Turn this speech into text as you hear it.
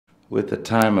With the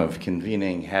time of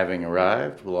convening having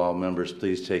arrived, will all members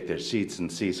please take their seats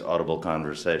and cease audible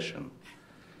conversation?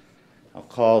 I'll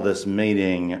call this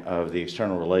meeting of the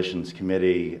External Relations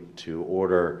Committee to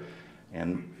order,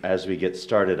 and as we get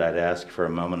started, I'd ask for a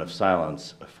moment of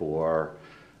silence for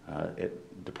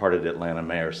departed Atlanta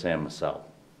Mayor Sam Massell.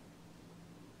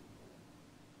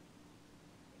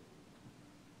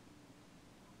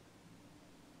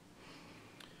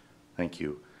 Thank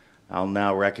you. I'll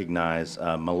now recognize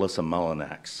Melissa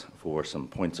Mullinax for some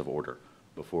points of order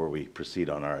before we proceed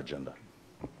on our agenda.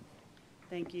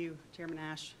 Thank you, Chairman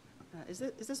Ash. Is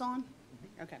this on?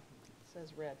 Okay, it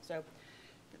says red. So,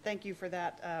 thank you for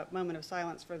that moment of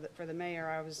silence for the mayor.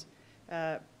 I was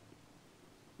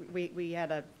we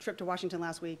had a trip to Washington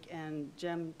last week, and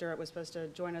Jim Durrett was supposed to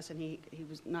join us, and he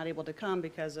was not able to come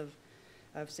because of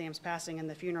Sam's passing and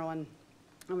the funeral. And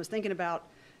I was thinking about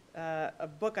a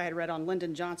book I had read on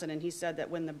Lyndon Johnson, and he said that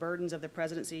when the burdens of the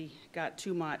presidency got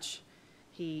too much,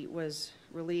 he was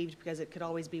relieved because it could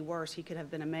always be worse. He could have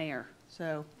been a mayor.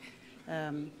 So,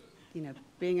 you know,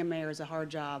 being a mayor is a hard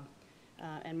job,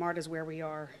 and MARTA is where we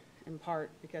are in part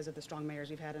because of the strong mayors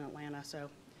we've had in Atlanta. So,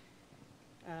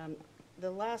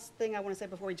 the last thing I want to say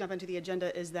before we jump into the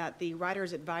agenda is that the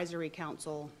Writers Advisory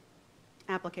Council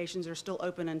applications are still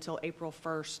open until April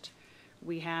 1st.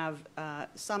 We have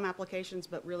some applications,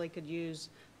 but really could use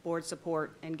board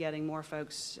support in getting more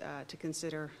folks to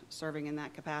consider serving in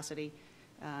that capacity.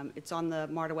 It's on the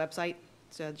MARTA website,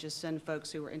 so just send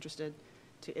folks who are interested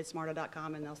to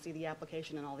itsmarta.com, and they'll see the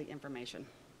application and all the information.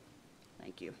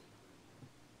 Thank you.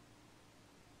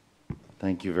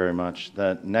 Thank you very much.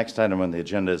 The next item on the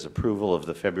agenda is approval of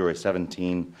the February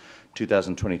 17,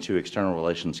 2022 External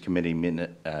Relations Committee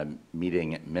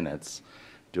meeting minutes.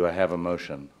 Do I have a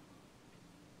motion?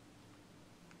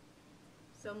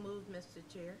 So moved, Mr.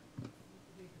 Chair.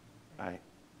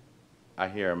 I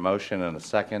hear a motion and a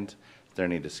second. Is there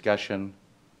any discussion?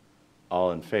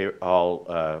 All in favor?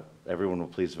 Everyone will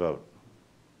please vote.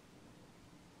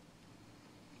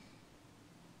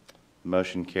 The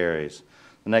motion carries.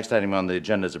 The next item on the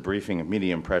agenda is a briefing of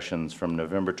media impressions from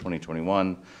November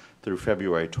 2021 through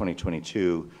February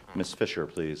 2022. Ms. Fisher,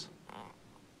 please.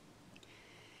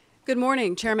 Good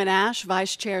morning, Chairman Ash,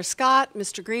 Vice Chair Scott,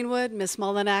 Mr. Greenwood, Ms.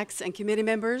 Mullinax, and committee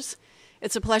members.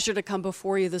 It's a pleasure to come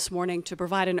before you this morning to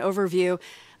provide an overview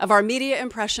of our media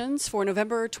impressions for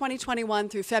November 2021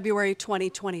 through February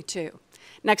 2022.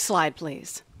 Next slide,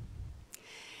 please.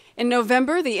 In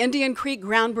November, the Indian Creek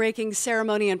groundbreaking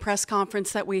ceremony and press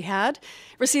conference that we had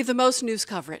received the most news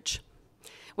coverage.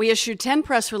 We issued 10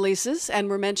 press releases and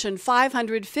were mentioned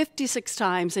 556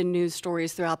 times in news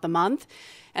stories throughout the month,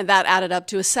 and that added up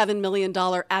to a $7 million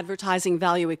advertising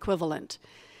value equivalent.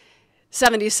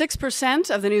 76%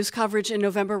 of the news coverage in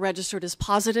November registered as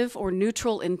positive or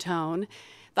neutral in tone.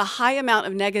 The high amount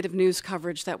of negative news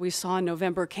coverage that we saw in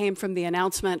November came from the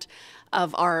announcement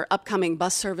of our upcoming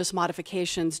bus service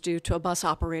modifications due to a bus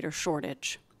operator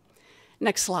shortage.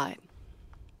 Next slide.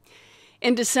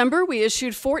 In December, we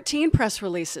issued 14 press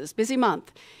releases, busy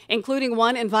month, including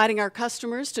one inviting our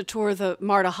customers to tour the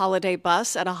MARTA holiday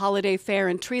bus at a holiday fair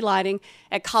and tree lighting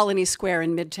at Colony Square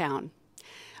in Midtown.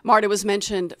 MARTA was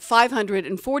mentioned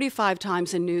 545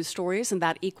 times in news stories, and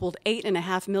that equaled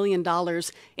 $8.5 million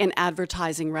in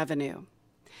advertising revenue.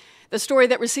 The story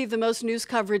that received the most news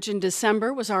coverage in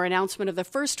December was our announcement of the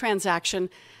first transaction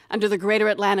under the Greater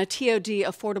Atlanta TOD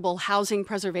Affordable Housing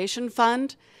Preservation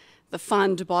Fund. The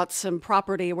fund bought some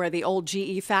property where the old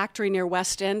GE factory near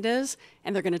West End is,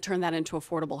 and they're going to turn that into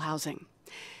affordable housing.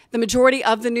 The majority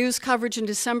of the news coverage in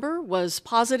December was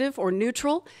positive or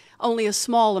neutral. Only a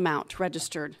small amount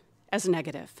registered as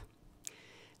negative.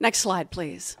 Next slide,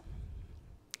 please.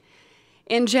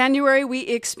 In January, we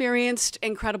experienced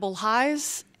incredible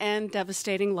highs and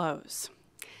devastating lows.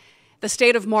 The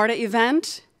State of MARTA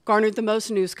event garnered the most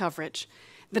news coverage.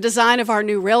 The design of our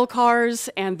new rail cars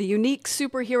and the unique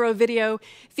superhero video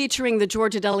featuring the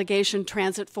Georgia Delegation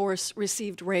Transit Force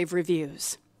received rave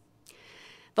reviews.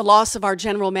 The loss of our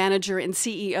general manager and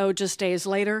CEO just days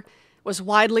later was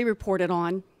widely reported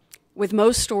on, with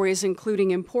most stories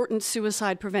including important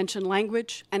suicide prevention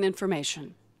language and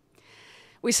information.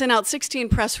 We sent out 16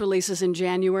 press releases in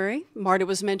January. MARTA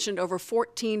was mentioned over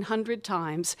 1,400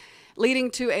 times, leading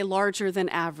to a larger than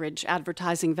average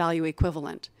advertising value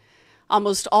equivalent.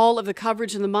 Almost all of the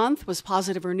coverage in the month was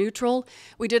positive or neutral.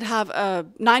 We did have a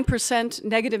 9%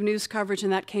 negative news coverage,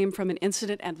 and that came from an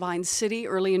incident at Vine City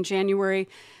early in January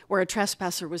where a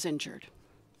trespasser was injured.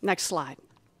 Next slide.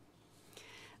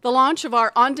 The launch of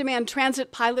our on-demand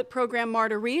transit pilot program,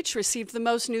 MARTA Reach, received the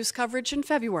most news coverage in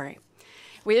February.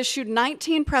 We issued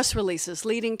 19 press releases,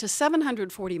 leading to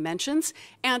 740 mentions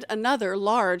and another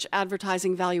large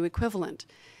advertising value equivalent.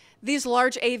 These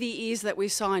large AVEs that we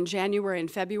saw in January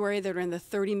and February that are in the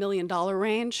 $30 million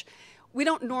range, we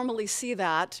don't normally see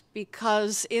that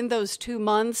because in those 2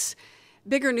 months,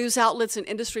 bigger news outlets and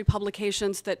industry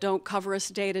publications that don't cover us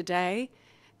day to day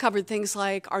covered things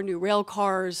like our new rail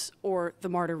cars or the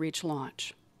MARTA Reach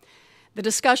launch. The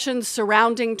discussions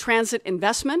surrounding transit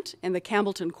investment in the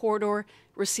Campbellton corridor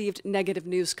received negative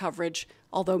news coverage,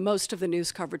 although most of the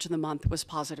news coverage in the month was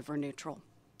positive or neutral.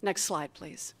 Next slide,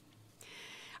 please.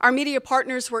 Our media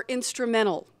partners were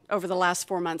instrumental over the last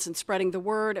 4 months in spreading the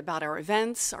word about our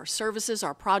events, our services,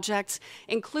 our projects,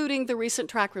 including the recent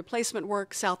track replacement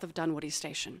work south of Dunwoody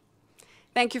Station.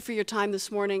 Thank you for your time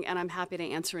this morning, and I'm happy to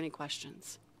answer any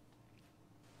questions.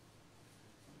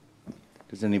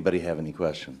 Does anybody have any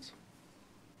questions?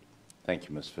 Thank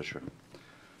you, Ms. Fisher.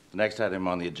 The next item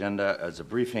on the agenda is a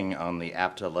briefing on the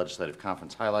APTA Legislative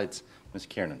Conference highlights. Ms.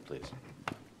 Kiernan, please.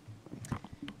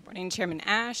 Morning, Chairman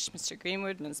Ash, Mr.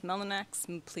 Greenwood, Ms. Melinex.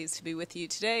 I'm pleased to be with you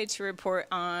today to report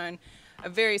on a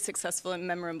very successful and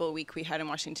memorable week we had in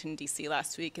Washington, D.C.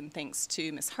 last week, and thanks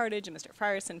to Ms. Hartage and Mr.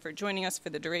 Frierson for joining us for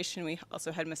the duration. We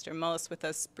also had Mr. Mullis with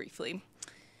us briefly.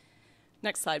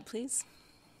 Next slide, please.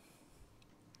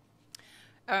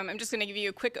 I'm just going to give you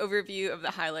a quick overview of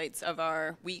the highlights of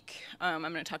our week. I'm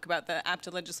going to talk about the APTA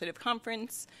Legislative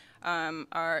Conference,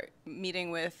 our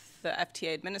meeting with the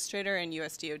FTA Administrator and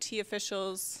USDOT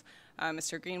officials,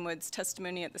 Mr. Greenwood's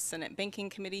testimony at the Senate Banking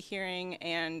Committee hearing,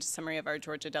 and summary of our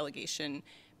Georgia delegation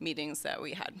meetings that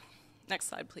we had. Next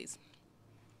slide, please.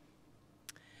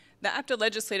 The APTA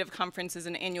Legislative Conference is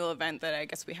an annual event that I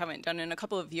guess we haven't done in a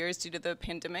couple of years due to the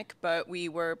pandemic, but we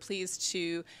were pleased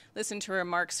to listen to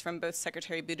remarks from both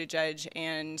Secretary Buttigieg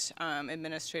and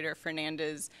Administrator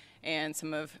Fernandez and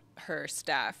some of her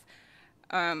staff.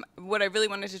 What I really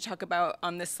wanted to talk about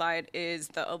on this slide is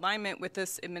the alignment with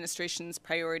this administration's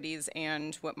priorities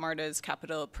and what MARTA's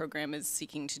capital program is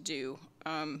seeking to do.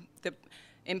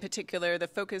 In particular, the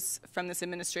focus from this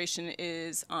administration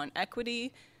is on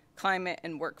equity, climate,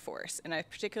 and workforce. And I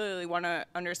particularly want to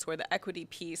underscore the equity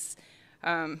piece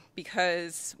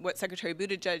because what Secretary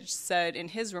Buttigieg said in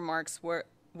his remarks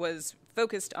was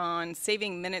focused on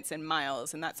saving minutes and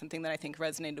miles, and that's something that I think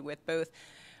resonated with both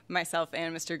myself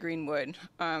and Mr. Greenwood,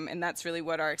 and that's really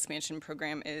what our expansion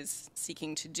program is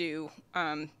seeking to do.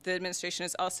 The administration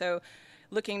is also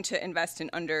looking to invest in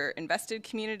underinvested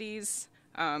communities,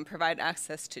 provide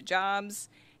access to jobs,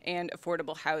 and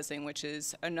affordable housing, which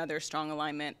is another strong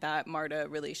alignment that MARTA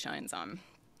really shines on.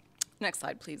 Next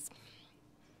slide, please.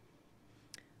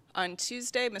 On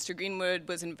Tuesday, Mr. Greenwood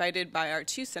was invited by our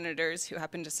 2 senators who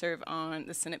happen to serve on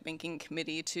the Senate Banking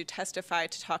Committee to testify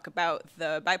to talk about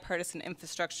the bipartisan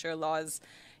infrastructure law's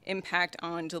impact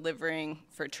on delivering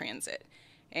for transit.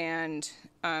 And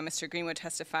Mr. Greenwood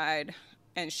testified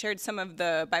and shared some of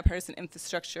the bipartisan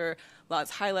infrastructure law's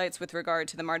highlights with regard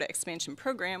to the MARTA expansion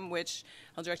program, which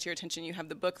I'll direct your attention. You have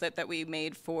the booklet that we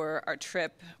made for our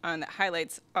trip that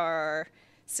highlights our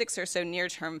 6 or so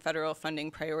near-term federal funding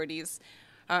priorities.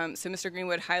 So Mr.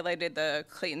 Greenwood highlighted the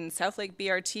Clayton-Southlake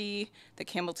BRT, the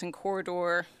Campbellton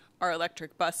corridor, our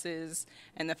electric buses,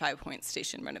 and the 5-Point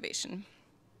station renovation.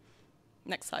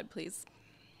 Next slide, please.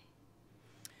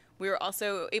 We were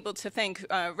also able to thank,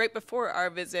 right before our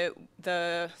visit,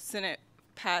 the Senate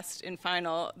passed in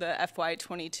final the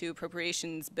FY22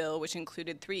 appropriations bill, which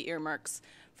included 3 earmarks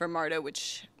for MARTA,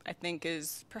 which I think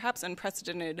is perhaps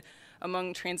unprecedented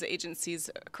among transit agencies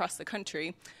across the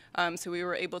country. So we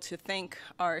were able to thank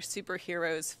our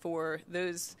superheroes for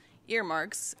those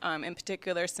earmarks. In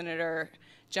particular, Senator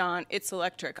John It's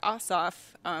Electric Ossoff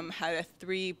had a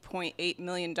 $3.8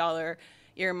 million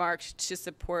earmarked to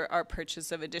support our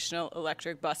purchase of additional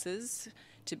electric buses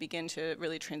to begin to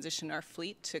really transition our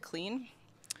fleet to clean.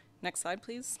 Next slide,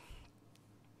 please.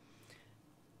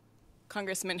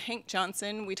 Congressman Hank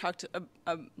Johnson, we talked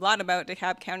a lot about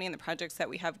DeKalb County and the projects that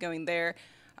we have going there.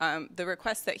 The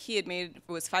request that he had made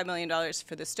was $5 million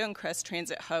for the Stonecrest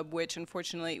Transit Hub, which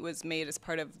unfortunately was made as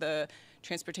part of the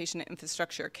Transportation and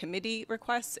Infrastructure Committee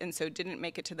requests, and so didn't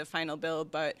make it to the final bill,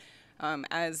 but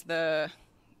as the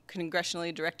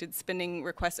congressionally directed spending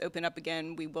requests open up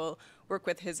again, we will work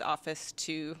with his office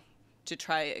to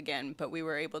try again. But we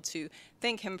were able to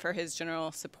thank him for his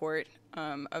general support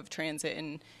of transit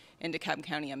in DeKalb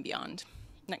County and beyond.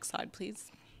 Next slide,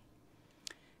 please.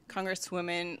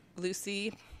 Congresswoman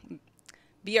Lucy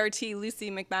BRT Lucy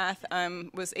McMath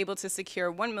was able to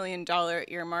secure $1 million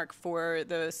earmark for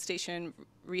the station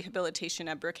rehabilitation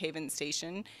at Brookhaven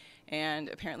Station. And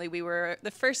apparently we were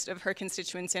the first of her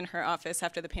constituents in her office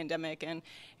after the pandemic, and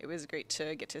it was great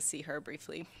to get to see her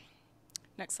briefly.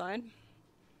 Next slide.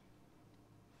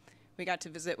 We got to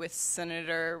visit with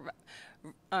Senator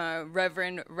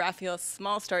Reverend Raphael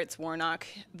Smallstarts Warnock.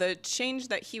 The change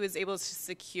that he was able to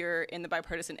secure in the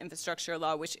bipartisan infrastructure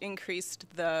law, which increased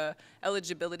the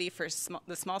eligibility for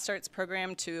the Small Starts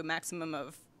program to a maximum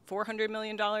of $400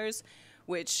 million,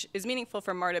 which is meaningful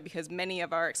for MARTA because many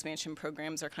of our expansion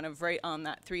programs are kind of right on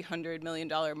that $300 million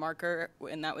marker,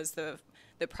 and that was the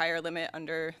prior limit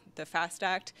under the FAST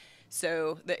Act.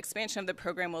 So the expansion of the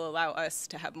program will allow us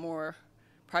to have more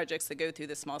projects that go through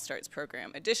the Small Starts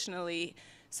program. Additionally,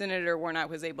 Senator Warnock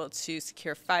was able to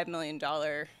secure $5 million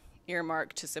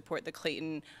earmark to support the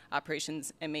Clayton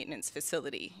Operations and Maintenance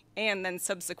Facility. And then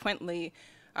subsequently,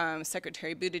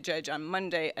 Secretary Buttigieg on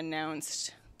Monday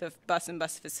announced the Bus and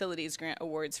Bus Facilities Grant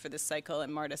Awards for this cycle,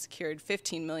 and MARTA secured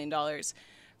 $15 million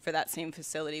for that same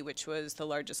facility, which was the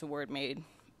largest award made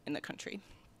in the country.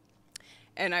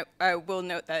 And I will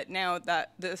note that now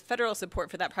that the federal support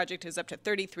for that project is up to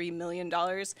 $33 million,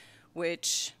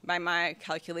 which by my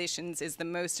calculations is the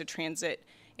most a transit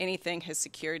anything has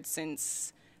secured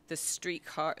since the City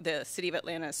of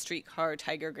Atlanta streetcar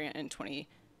Tiger Grant in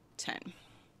 2010.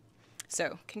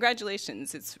 So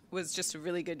congratulations, it was just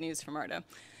really good news for MARTA.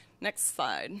 Next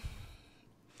slide.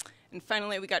 And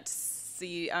finally, we got to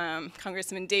see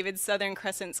Congressman David Southern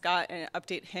Crescent Scott and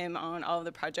update him on all of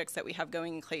the projects that we have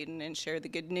going in Clayton and share the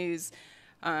good news.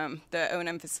 The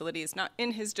O&M facility is not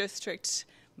in his district,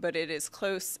 but it is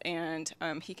close, and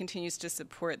he continues to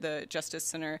support the Justice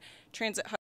Center Transit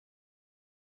Hub,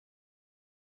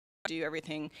 do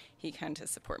everything he can to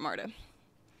support MARTA.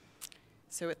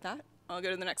 So with that, I'll go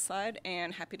to the next slide,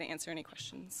 and happy to answer any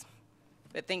questions.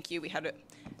 But thank you. We had a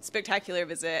spectacular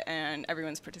visit, and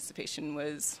everyone's participation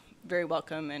was very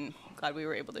welcome, and glad we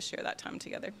were able to share that time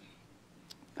together.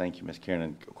 Thank you, Ms.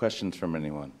 Kiernan. Questions from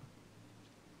anyone?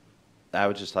 I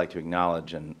would just like to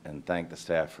acknowledge and thank the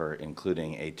staff for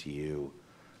including ATU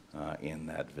in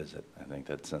that visit. I think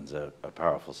that sends a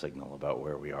powerful signal about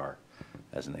where we are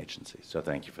as an agency. So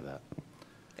thank you for that.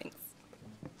 Thanks.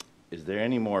 Is there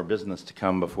any more business to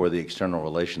come before the External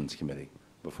Relations Committee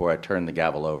before I turn the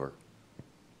gavel over?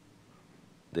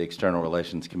 The External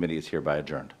Relations Committee is hereby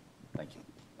adjourned. Thank you.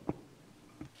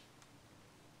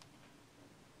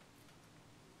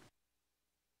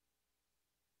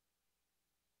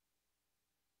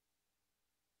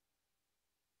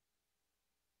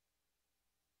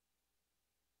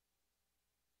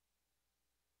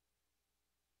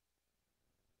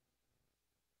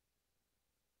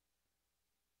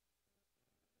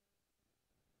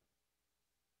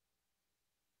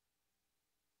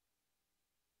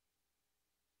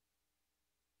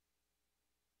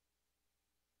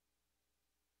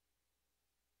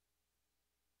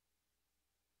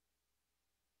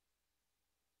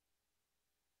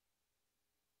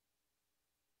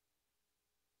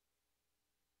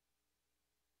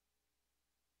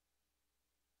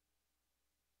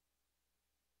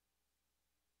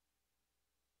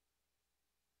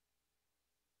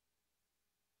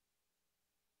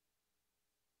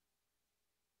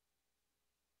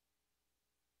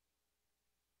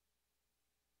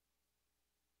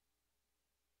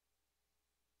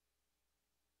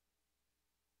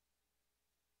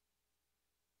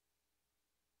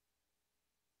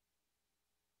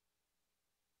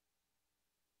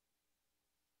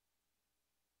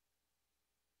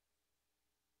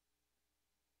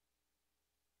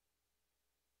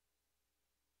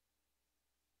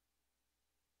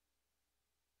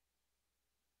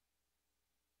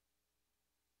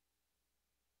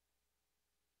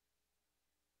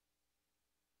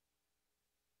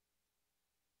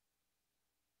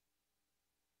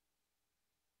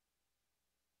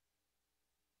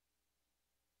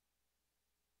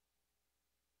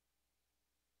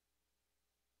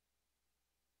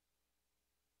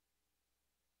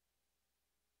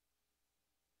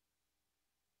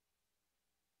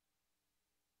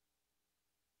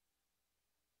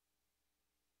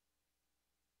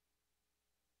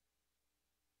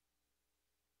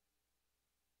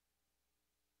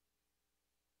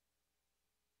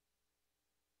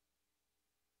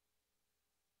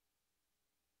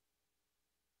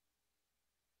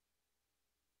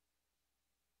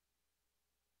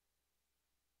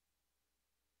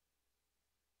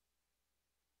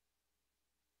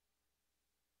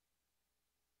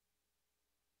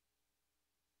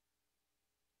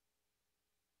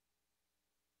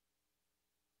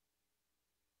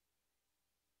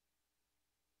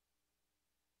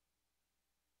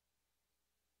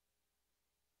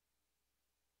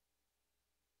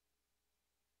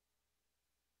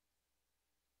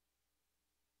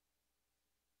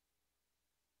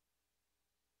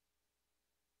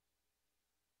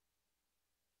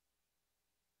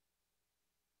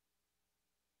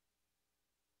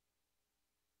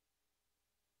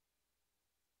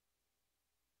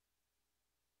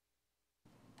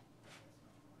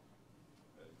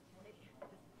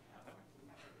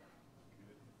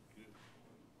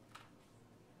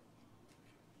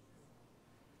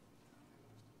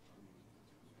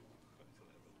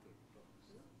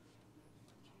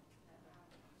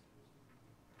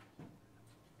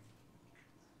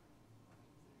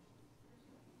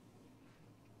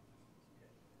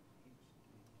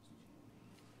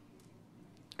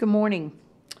 Good morning.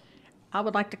 I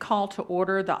would like to call to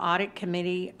order the Audit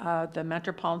Committee of the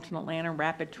Metropolitan Atlanta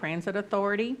Rapid Transit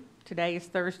Authority. Today is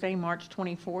Thursday, March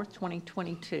 24th,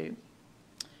 2022.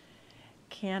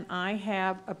 Can I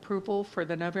have approval for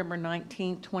the November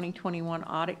 19th, 2021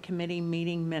 Audit Committee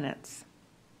meeting minutes?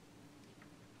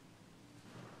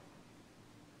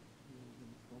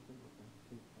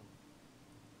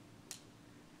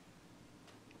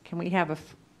 Can we have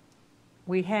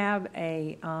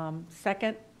a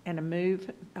second and a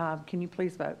move? Can you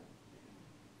please vote?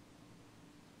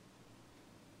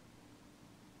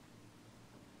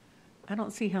 I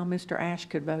don't see how Mr. Ash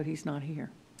could vote. He's not here.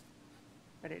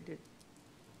 But it did.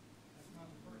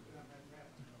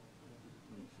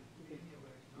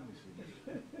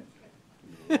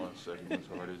 1 second, Ms.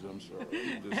 Hardy, I'm sorry.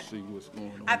 Let's see what's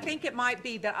going on. I think it might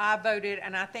be that I voted,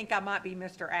 and I think I might be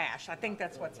Mr. Ash. I think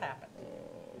that's what's happened.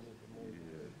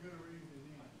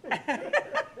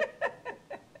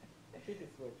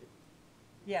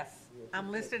 Yes,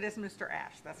 I'm listed as Mr.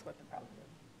 Ash. That's what the problem is.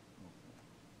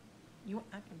 I can make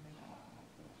it.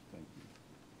 Thank you.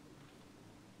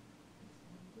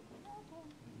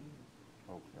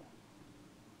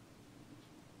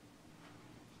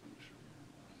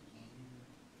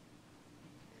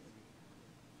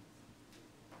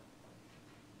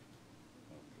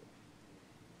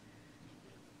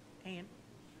 Okay. And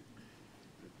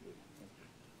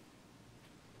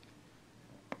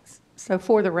so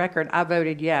for the record, I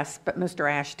voted yes, but Mr.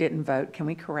 Ash didn't vote. Can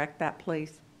we correct that,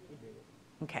 please?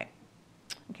 Okay.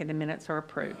 Okay, the minutes are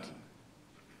approved.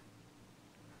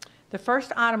 The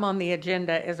first item on the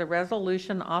agenda is a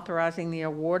resolution authorizing the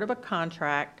award of a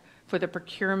contract for the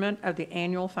procurement of the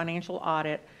annual financial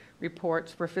audit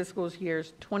reports for fiscal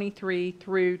years 23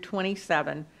 through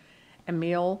 27.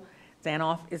 Emil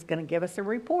Zanoff is going to give us a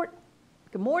report.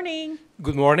 Good morning.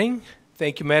 Good morning.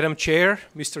 Thank you, Madam Chair,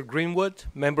 Mr. Greenwood,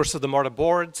 members of the MARTA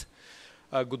board.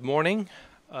 Good morning.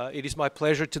 It is my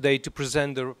pleasure today to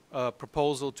present the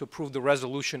proposal to approve the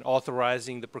resolution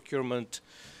authorizing the procurement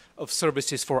of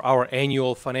services for our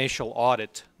annual financial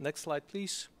audit. Next slide,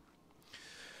 please.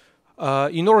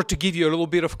 In order to give you a little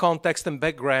bit of context and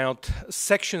background,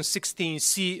 Section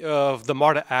 16C of the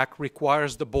MARTA Act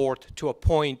requires the board to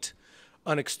appoint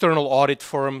an external audit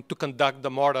firm to conduct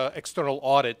the MARTA external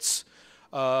audits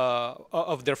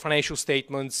of their financial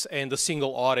statements and a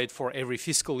single audit for every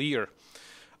fiscal year.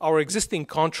 Our existing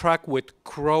contract with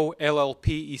Crow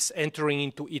LLP is entering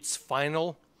into its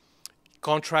final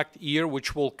contract year,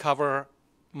 which will cover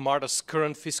MARTA's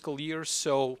current fiscal year.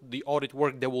 So the audit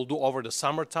work they will do over the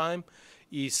summertime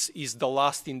is the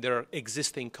last in their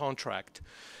existing contract.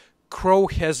 Crow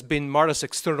has been MARTA's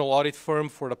external audit firm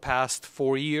for the past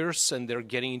 4 years, and they're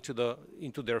getting into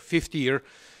their 5th year.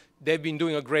 They've been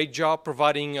doing a great job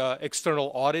providing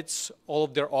external audits. All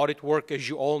of their audit work, as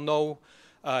you all know,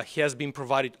 has been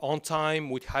provided on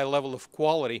time with high level of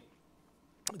quality.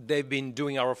 They've been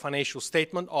doing our financial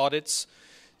statement audits.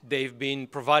 They've been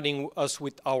providing us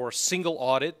with our single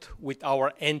audit, with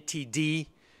our NTD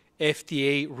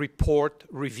FTA report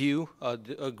review,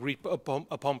 agreed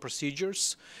upon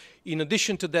procedures. In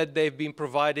addition to that, they've been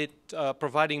providing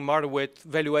MARTA with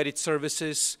value-added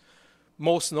services,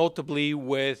 most notably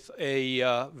with a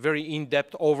very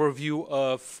in-depth overview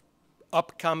of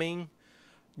upcoming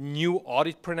new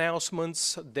audit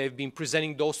pronouncements. They've been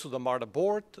presenting those to the MARTA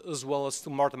board as well as to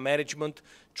MARTA management,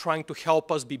 trying to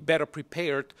help us be better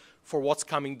prepared for what's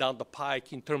coming down the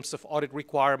pike in terms of audit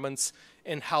requirements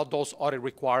and how those audit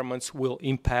requirements will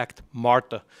impact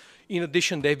MARTA. In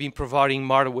addition, they've been providing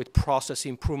MARTA with process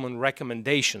improvement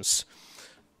recommendations.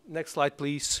 Next slide,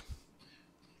 please.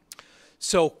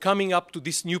 So coming up to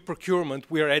this new procurement,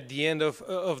 we are at the end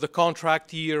of the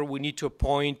contract year. We need to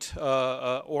appoint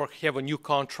or have a new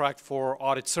contract for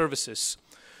audit services.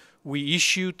 We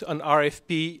issued an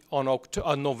RFP on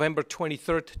November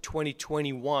 23rd,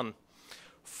 2021.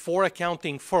 4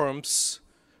 accounting firms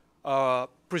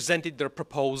presented their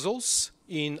proposals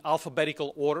in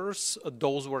alphabetical orders.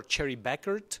 Those were Cherry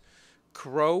Beckert,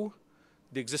 Crow,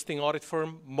 the existing audit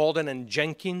firm, Molden and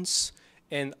Jenkins,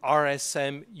 and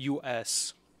RSM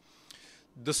US.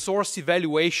 The Source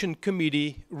Evaluation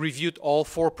Committee reviewed all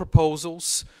 4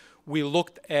 proposals. We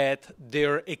looked at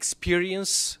their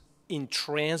experience in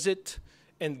transit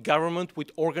and government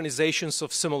with organizations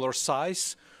of similar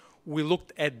size. We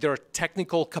looked at their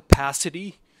technical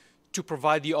capacity to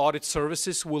provide the audit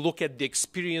services. We look at the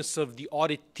experience of the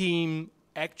audit team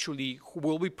actually who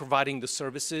will be providing the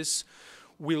services.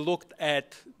 We looked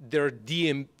at their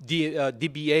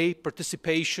DBE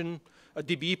participation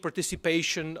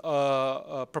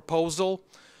proposal.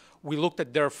 We looked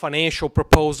at their financial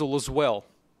proposal as well.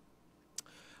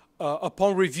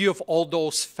 Upon review of all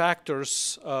those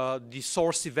factors, the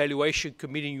Source Evaluation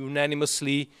Committee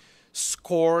unanimously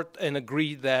scored and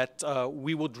agreed that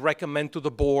we would recommend to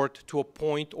the board to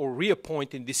appoint or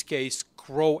reappoint, in this case,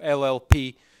 Crowe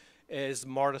LLP as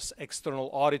MARTA's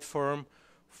external audit firm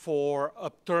for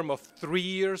a term of 3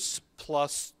 years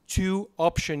plus 2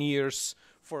 option years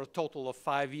for a total of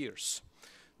 5 years.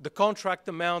 The contract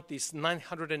amount is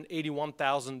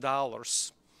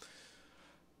 $981,000.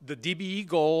 The DBE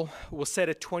goal was set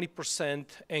at 20%,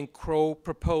 and Crowe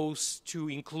proposed to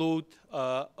include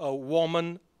a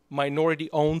woman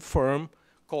minority-owned firm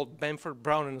called Benford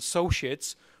Brown &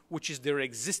 Associates, which is their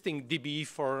existing DBE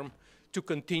firm, to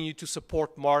continue to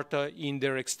support MARTA in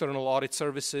their external audit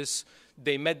services.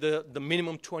 They met the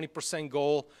minimum 20%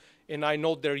 goal, and I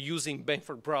know they're using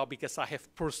Benford Brown because I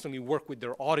have personally worked with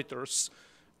their auditors,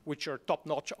 which are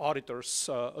top-notch auditors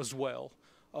as well.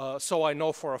 So I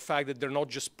know for a fact that they're not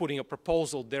just putting a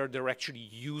proposal there, they're actually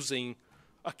using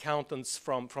accountants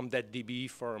from that DBE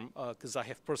firm because I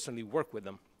have personally worked with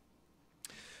them.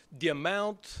 The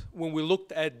amount, when we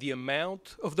looked at the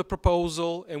amount of the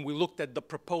proposal and we looked at the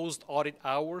proposed audit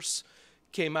hours,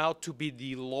 came out to be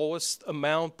the lowest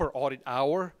amount per audit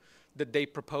hour that they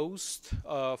proposed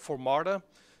for MARTA.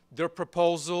 Their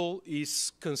proposal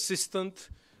is consistent.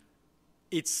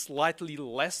 It's slightly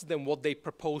less than what they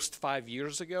proposed 5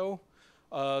 years ago.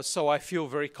 So I feel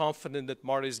very confident that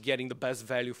MARTA is getting the best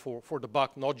value for the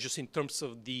buck, not just in terms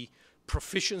of the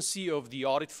proficiency of the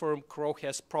audit firm. Crowe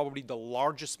has probably the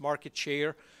largest market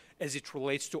share as it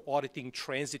relates to auditing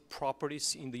transit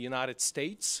properties in the United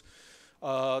States.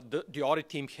 The audit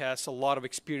team has a lot of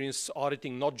experience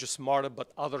auditing not just MARTA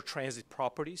but other transit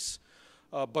properties,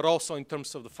 but also in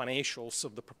terms of the financials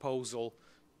of the proposal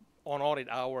on audit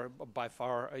hour, by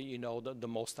far, the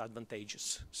most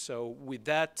advantageous. So with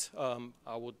that,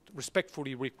 I would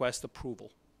respectfully request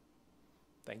approval.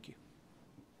 Thank you.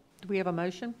 Do we have a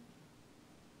motion?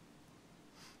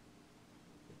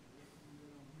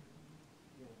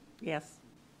 Yes.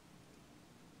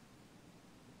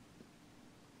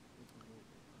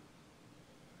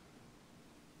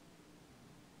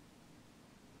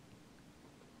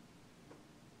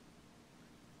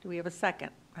 Do we have a second?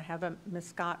 I have Ms.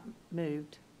 Scott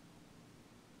moved.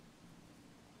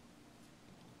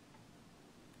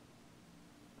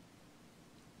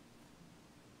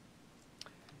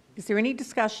 Is there any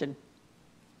discussion?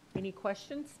 Any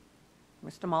questions?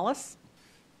 Mr. Mullis?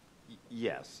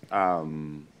 Yes.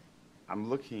 I'm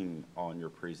looking on your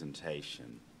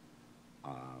presentation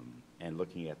and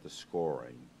looking at the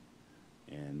scoring,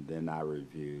 and then I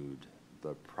reviewed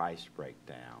the price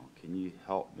breakdown. Can you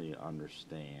help me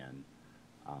understand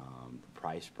the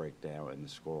price breakdown and the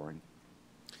scoring?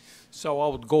 So I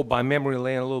would go by memory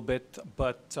lane a little bit,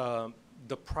 but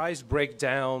the price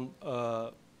breakdown,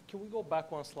 can we go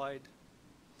back one slide?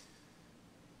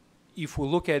 If we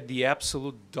look at the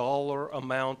absolute dollar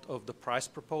amount of the price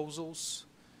proposals,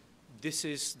 this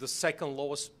is the second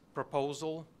lowest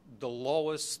proposal. The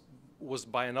lowest was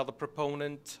by another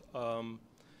proponent, and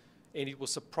it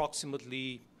was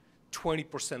approximately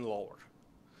 20% lower.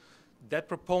 That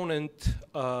proponent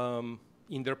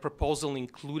in their proposal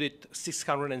included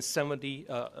 670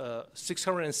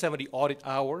 audit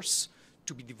hours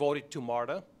to be devoted to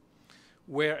MARTA,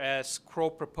 whereas Crowe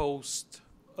proposed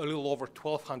a little over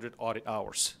 1,200 audit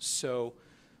hours. So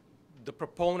the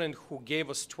proponent who gave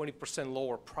us 20%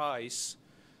 lower price,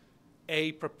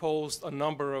 proposed a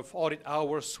number of audit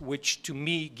hours, which to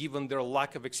me, given their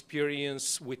lack of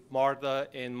experience with MARTA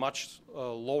and much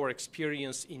lower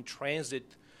experience in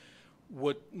transit,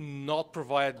 would not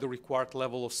provide the required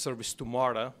level of service to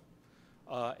MARTA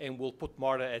and will put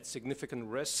MARTA at significant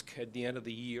risk at the end of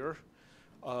the year.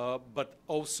 But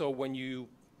also when you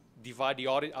divide the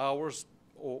audit hours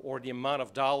or the amount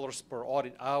of dollars per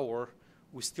audit hour,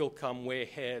 we still come way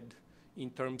ahead in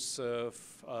terms of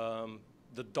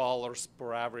the dollars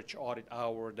per average audit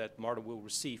hour that MARTA will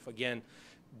receive. Again,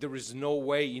 there is no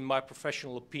way, in my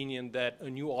professional opinion, that a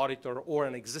new auditor or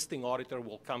an existing auditor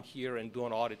will come here and do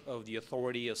an audit of the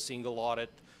authority, a single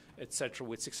audit, et cetera,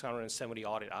 with 670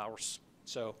 audit hours.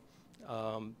 So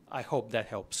I hope that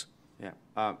helps. Yeah,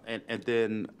 and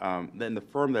then the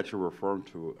firm that you're referring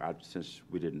to, since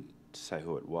we didn't say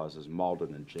who it was, is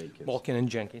Malden and Jenkins. Malkin and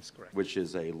Jenkins, correct. Which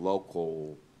is a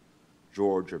local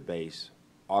Georgia-based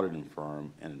auditing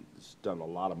firm, and it's done a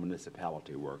lot of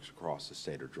municipality works across the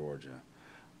state of Georgia.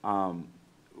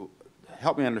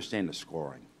 Help me understand the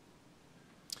scoring.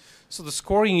 So the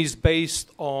scoring is based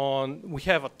on, we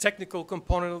have a technical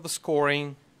component of the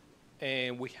scoring,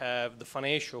 and we have the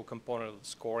financial component of the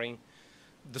scoring.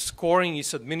 The scoring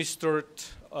is administered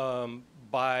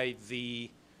by the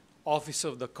Office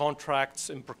of the Contracts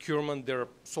and Procurement, they're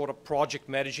sort of project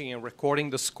managing and recording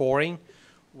the scoring.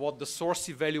 What the Source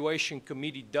Evaluation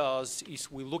Committee does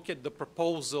is we look at the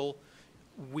proposal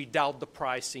without the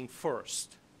pricing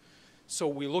first. So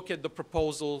we look at the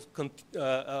proposal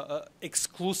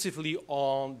exclusively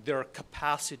on their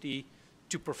capacity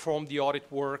to perform the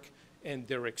audit work and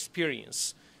their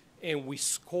experience. And we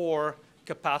score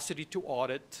capacity to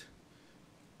audit,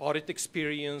 audit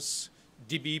experience,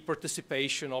 DBE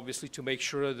participation, obviously to make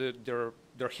sure that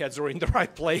their heads are in the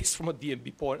right place from a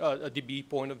DBE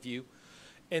point of view.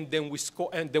 And then we score,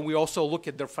 and then we also look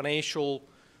at their financial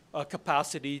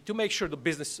capacity to make sure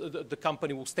the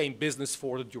company will stay in business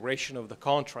for the duration of the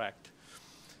contract.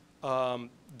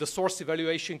 The Source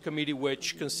Evaluation Committee,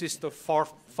 which consists of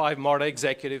 5 MARTA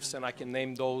executives, and I can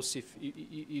name those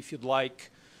if you'd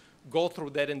like, go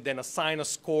through that and then assign a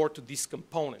score to these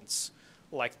components.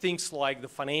 Like things like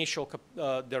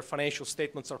their financial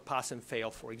statements are pass and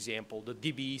fail, for example. The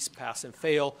DBEs pass and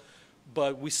fail,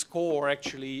 but we score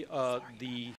actually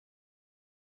the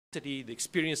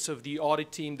experience of the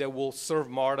audit team that will serve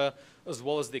MARTA, as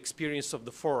well as the experience of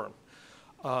the firm.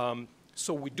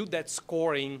 So we do that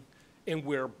scoring, and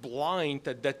we're blind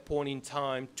at that point in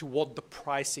time to what the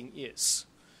pricing is.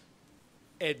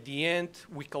 At the end,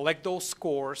 we collect those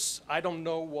scores. I don't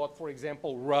know what, for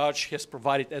example, Raj has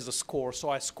provided as a score, so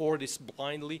I score this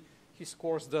blindly. He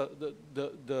scores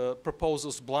the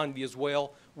proposals blindly as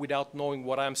well without knowing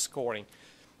what I'm scoring.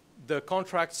 The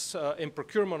Contracts and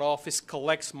Procurement Office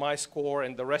collects my score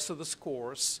and the rest of the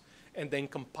scores and then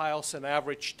compiles an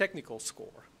average technical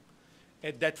score.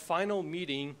 At that final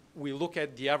meeting, we look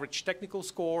at the average technical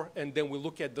score, and then we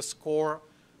look at the score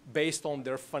based on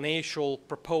their financial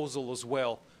proposal as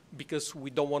well, because we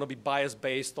don't want to be biased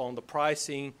based on the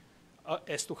pricing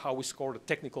as to how we score the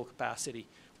technical capacity.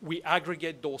 We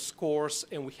aggregate those scores,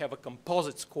 and we have a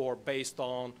composite score based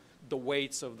on the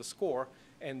weights of the score,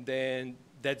 and then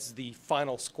that's the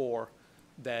final score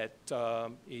that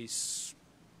is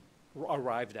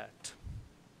arrived at.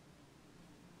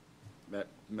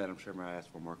 Madam Chair, may I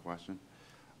ask one more question?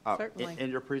 Certainly.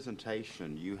 In your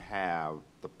presentation, you have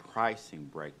the pricing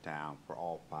breakdown for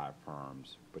all 5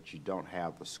 firms, but you don't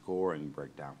have the scoring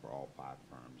breakdown for all 5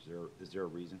 firms. Is there a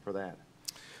reason for that?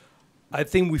 I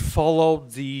think we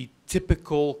followed the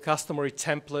typical customary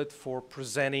template for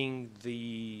presenting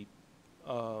the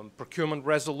procurement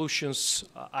resolutions.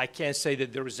 I can't say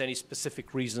that there is any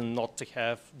specific reason not to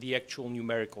have the actual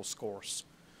numerical scores.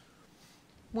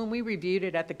 When we reviewed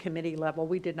it at the committee level,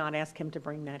 we did not ask him to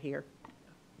bring that here.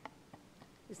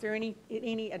 Is there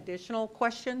any additional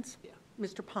questions? Yeah.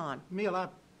 Mr. Pond? Neil,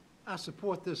 I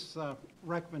support this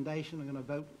recommendation. I'm going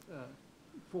to vote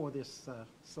for this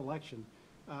selection.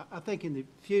 I think in the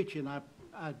future, and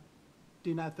I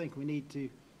do not think we need to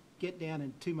get down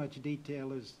in too much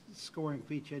detail as scoring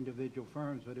for each individual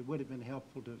firms, but it would have been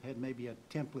helpful to have had maybe a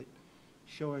template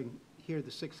showing here are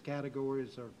the 6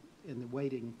 categories or in the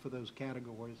weighting for those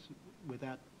categories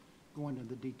without going into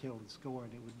the detail of the scoring.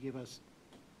 It would give us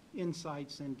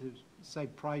insights into, say,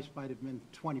 price might have been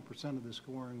 20% of the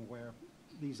scoring, where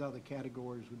these other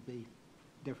categories would be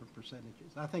different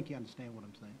percentages. I think you understand what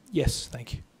I'm saying. Yes,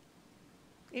 thank you.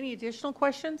 Any additional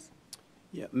questions?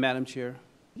 Yeah, Madam Chair.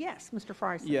 Yes, Mr.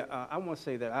 Friesen. Yeah, I want to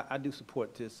say that I do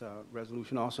support this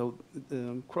resolution. Also,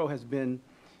 Crow has been,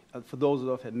 for those of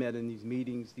us who have met in these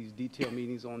meetings, these detailed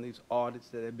meetings on these audits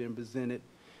that have been presented,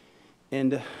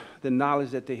 and the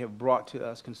knowledge that they have brought to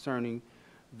us concerning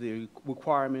the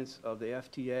requirements of the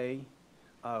FTA,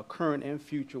 current and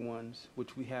future ones,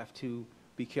 which we have to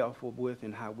be careful with,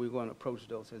 and how we're going to approach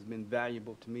those has been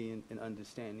valuable to me in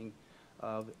understanding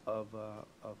of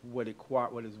what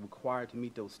is required to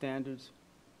meet those standards.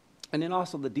 And then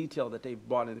also the detail that they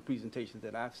brought in the presentations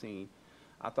that I've seen,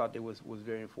 I thought that was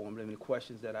very informative. And the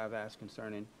questions that I've asked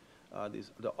concerning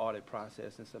the audit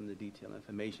process and some of the detailed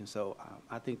information. So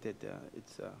I think that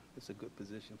it's a good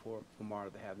position for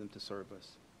MARTA to have them to serve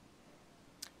us.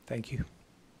 Thank you.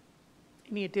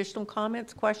 Any additional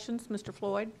comments, questions, Mr.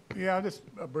 Floyd? Yeah, I'll just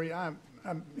agree. I'm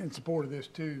in support of this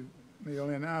too, Neil.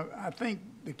 And I think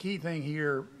the key thing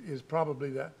here is probably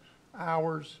the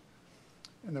hours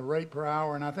and the rate per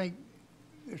hour. And I think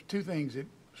there's 2 things that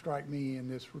strike me in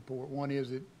this report. One is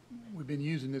that we've been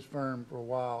using this firm for a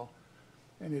while,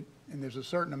 and there's a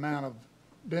certain amount of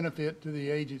benefit to the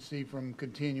agency from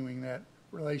continuing that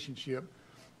relationship.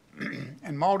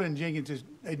 And MARTA and Jenkins,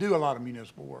 they do a lot of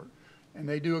municipal work, and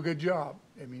they do a good job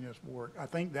at municipal work. I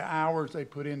think the hours they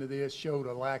put into this showed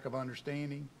a lack of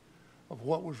understanding of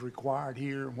what was required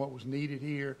here and what was needed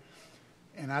here.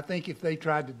 And I think if they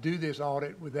tried to do this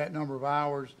audit with that number of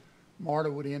hours,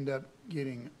 MARTA would end up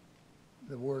getting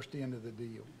the worst end of the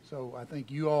deal. So I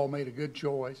think you all made a good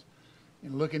choice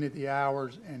in looking at the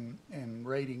hours and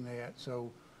rating that. So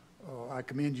I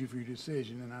commend you for your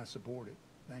decision, and I support it.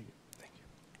 Thank you. Thank you.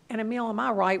 And Emil, am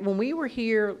I right? When we were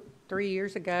here 3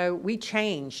 years ago, we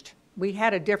changed. We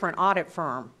had a different audit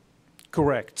firm.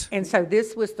 Correct. And so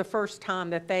this was the first time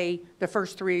that the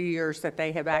first 3 years that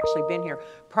they have actually been here.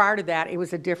 Prior to that, it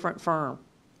was a different firm.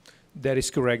 That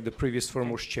is correct. The previous firm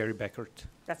was Cherry Beckert.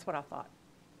 That's what I thought.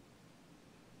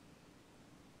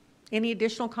 Any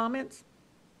additional comments?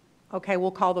 Okay,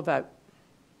 we'll call the vote.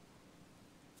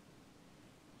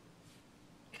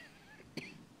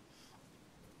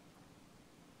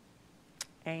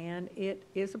 And it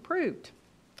is approved.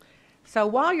 So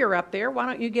while you're up there, why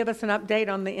don't you give us an update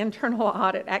on the internal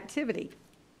audit activity?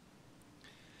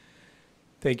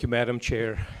 Thank you, Madam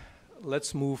Chair.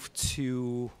 Let's move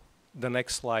to the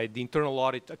next slide. The internal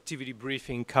audit activity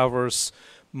briefing covers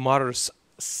MARTA's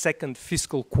second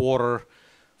fiscal quarter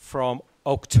from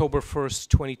October 1st,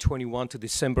 2021 to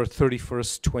December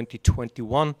 31st,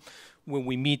 2021. When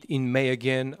we meet in May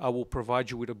again, I will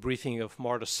provide you with a briefing of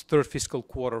MARTA's third fiscal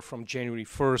quarter from January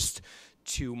 1st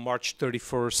to March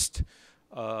 31st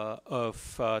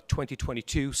of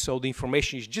 2022. So the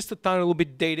information is just a tiny little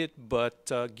bit dated,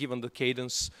 but given the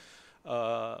cadence,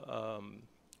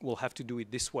 we'll have to do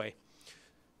it this way.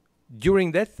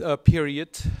 During that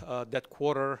period, that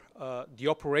quarter, the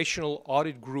operational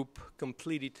audit group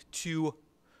completed 2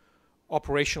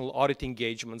 operational audit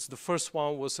engagements. The first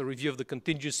one was a review of the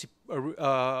contingency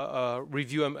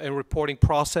review and reporting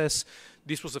process.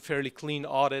 This was a fairly clean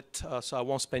audit, so I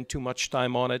won't spend too much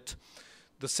time on it.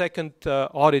 The second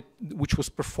audit which was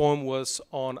performed was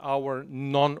on our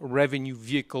non-revenue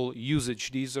vehicle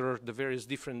usage. These are the various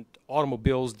different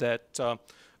automobiles that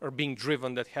are being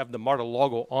driven that have the MARTA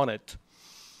logo on it.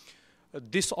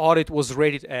 This audit was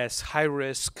rated as high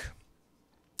risk,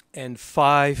 and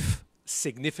 5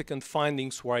 significant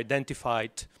findings were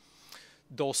identified.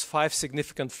 Those 5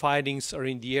 significant findings are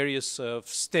in the areas of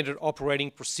standard operating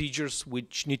procedures,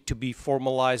 which need to be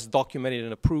formalized, documented,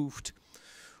 and approved,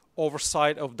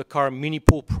 oversight of the car mini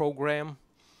pool program,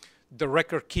 the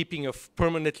record keeping of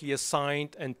permanently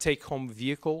assigned and take-home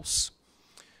vehicles,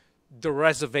 the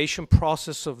reservation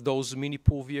process of those mini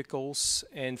pool vehicles,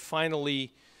 and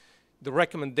finally, the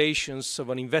recommendations of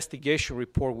an investigation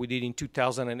report we did in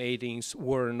 2018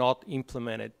 were not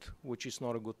implemented, which is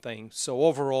not a good thing. So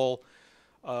overall,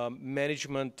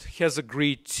 management has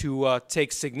agreed to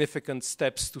take significant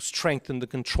steps to strengthen the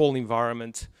control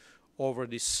environment over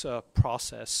this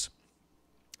process.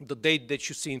 The date that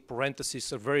you see in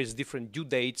parentheses are various different due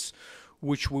dates,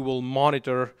 which we will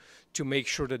monitor to make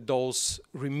sure that those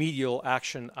remedial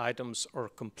action items are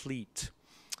complete.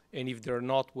 And if they're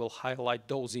not, we'll highlight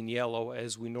those in yellow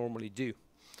as we normally do.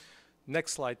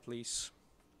 Next slide, please.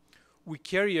 We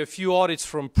carry a few audits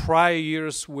from prior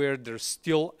years where there's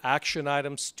still action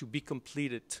items to be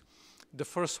completed. The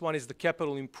first one is the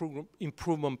Capital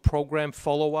Improvement Program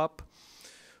follow-up.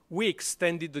 We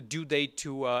extended the due date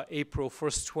to April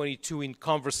 1st, 22 in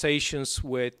conversations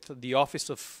with the Office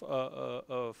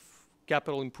of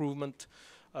Capital Improvement,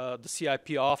 the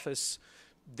CIP office.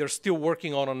 They're still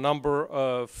working on a number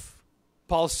of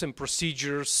policies and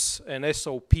procedures and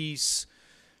SOPs.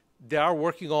 They are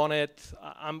working on it.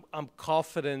 I'm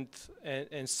confident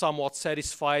and somewhat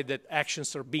satisfied that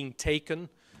actions are being taken,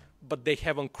 but they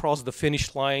haven't crossed the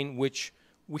finish line, which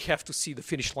we have to see the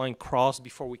finish line crossed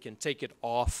before we can take it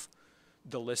off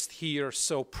the list here.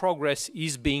 So progress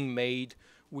is being made,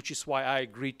 which is why I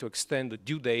agreed to extend the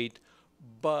due date.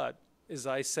 But as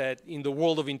I said, in the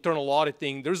world of internal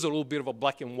auditing, there's a little bit of a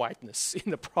black and whiteness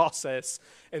in the process,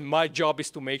 and my job is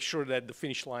to make sure that the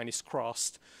finish line is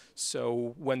crossed.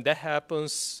 So when that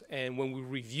happens and when we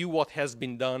review what has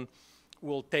been done,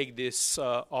 we'll take this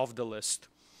off the list.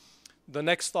 The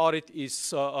next audit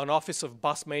is an Office of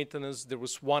Bus Maintenance. There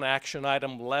was 1 action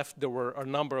item left. There were a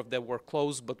number of that were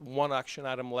closed, but 1 action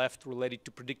item left related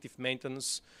to predictive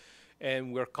maintenance,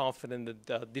 and we're confident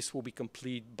that this will be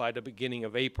complete by the beginning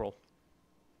of April.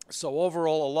 So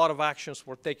overall, a lot of actions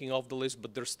we're taking off the list,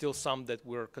 but there's still some that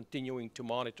we're continuing to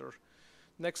monitor.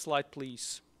 Next slide,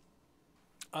 please.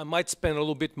 I might spend a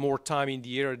little bit more time in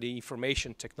the area of the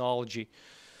information technology.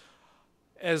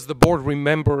 As the board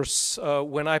remembers,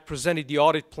 when I presented the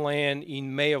audit plan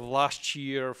in May of last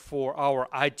year for our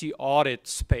IT audit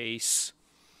space,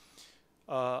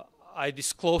 I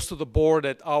disclosed to the board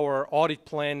that our audit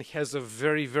plan has a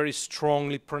very, very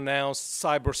strongly pronounced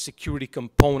cybersecurity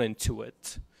component to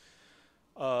it.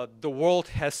 The world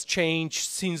has changed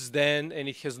since then, and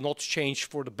it has not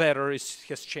changed for the better, it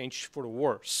has changed for the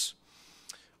worse.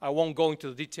 I won't go into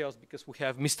the details because we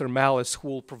have Mr. Malice who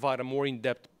will provide a more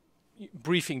in-depth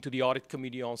briefing to the audit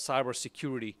committee on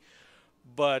cybersecurity.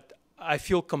 But I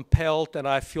feel compelled and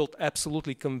I feel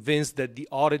absolutely convinced that the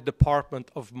audit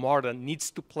department of MARTA needs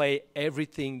to play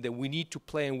everything that we need to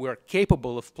play and we're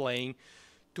capable of playing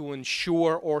to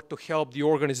ensure or to help the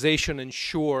organization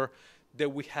ensure that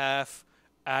we have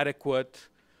adequate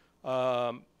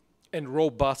and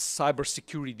robust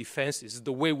cybersecurity defenses.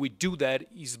 The way we do that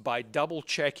is by double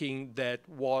checking that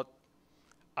what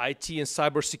IT and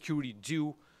cybersecurity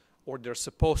do or they're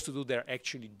supposed to do, they're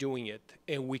actually doing it.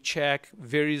 And we check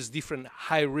various different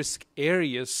high-risk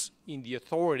areas in the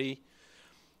authority,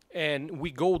 and we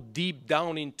go deep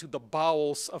down into the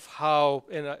bowels of how,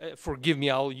 and forgive me,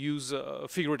 I'll use a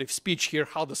figurative speech here,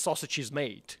 how the sausage is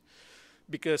made.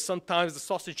 Because sometimes the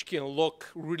sausage can look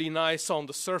really nice on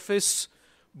the surface,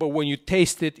 but when you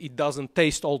taste it, it doesn't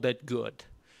taste all that good.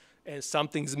 And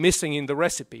something's missing in the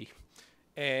recipe.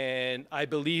 And I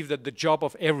believe that the job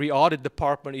of every audit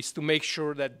department is to make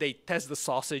sure that they test the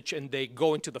sausage and they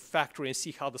go into the factory and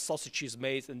see how the sausage is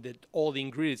made and that all the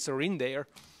ingredients are in there,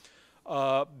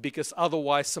 because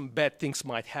otherwise some bad things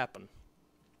might happen.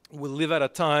 We live at a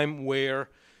time where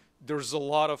there's a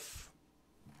lot of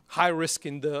high risk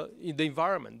in the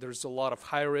environment. There's a lot of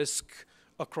high risk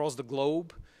across the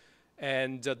globe,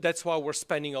 and that's why we're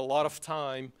spending a lot of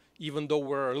time. Even though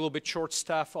we're a little bit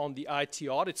short-staffed on the IT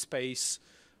audit space,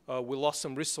 we lost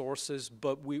some resources,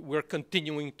 but we're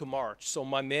continuing to march. So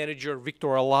my manager, Victor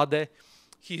Alade,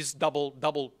 he's doing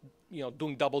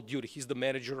double duty. He's the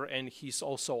manager and he's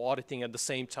also auditing at the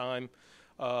same time,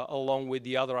 along with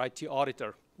the other IT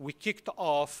auditor. We kicked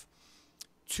off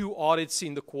 2 audits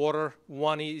in the quarter.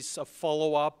 One is a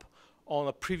follow-up on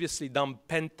a previously done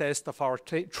pen test of our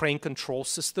train control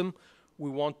system. We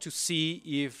want to see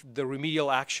if the remedial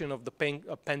action of the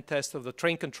pen test of the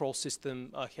train control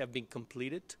system have been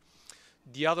completed.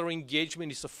 The other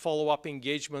engagement is a follow-up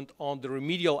engagement on the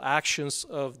remedial actions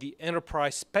of the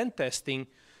enterprise pen testing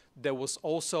that was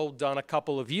also done a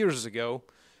couple of years ago.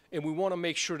 And we want to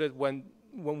make sure that when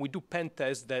we do pen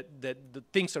tests that the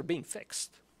things are being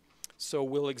fixed. So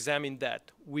we'll examine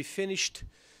that. We finished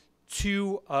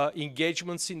 2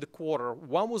 engagements in the quarter.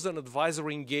 One was an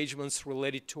advisory engagement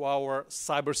related to our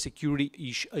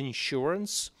cybersecurity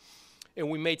insurance, and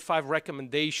we made 5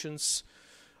 recommendations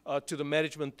to the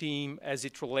management team as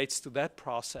it relates to that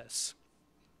process.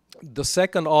 The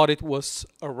second audit was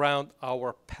around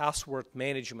our password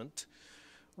management.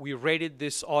 We rated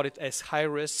this audit as high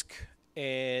risk,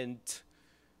 and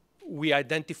we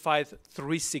identified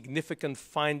 3 significant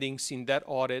findings in that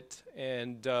audit,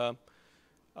 and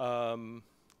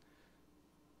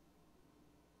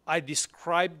I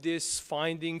described these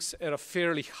findings at a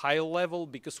fairly high level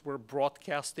because we're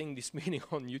broadcasting this meeting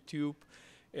on YouTube,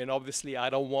 and obviously I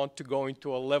don't want to go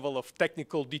into a level of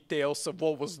technical details of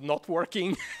what was not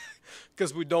working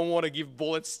because we don't want to give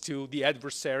bullets to the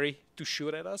adversary to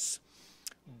shoot at us.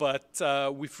 But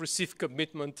we've received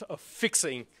commitment of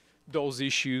fixing those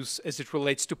issues as it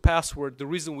relates to password. The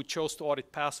reason we chose to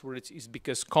audit passwords is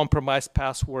because compromised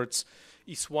passwords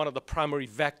is one of the primary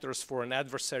vectors for an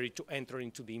adversary to enter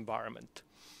into the environment.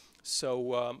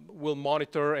 So we'll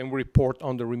monitor and report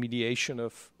on the remediation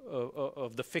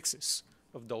of the fixes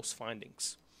of those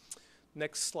findings.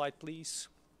 Next slide, please.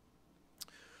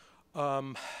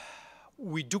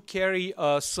 We do carry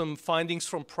some findings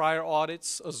from prior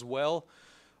audits as well.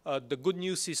 The good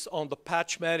news is on the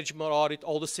patch management audit,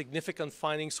 all the significant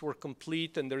findings were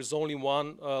complete, and there's only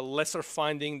one lesser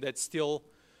finding that's still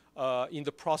in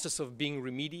the process of being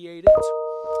remediated.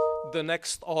 The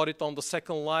next audit on the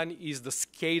second line is the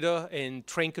SCADA and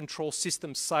train control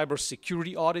system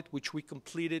cybersecurity audit, which we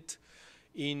completed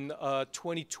in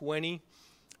 2020.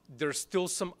 There's still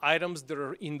some items that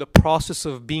are in the process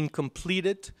of being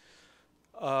completed.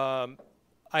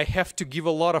 I have to give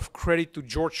a lot of credit to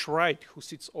George Wright, who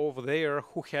sits over there,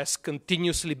 who has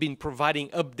continuously been providing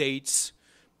updates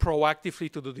proactively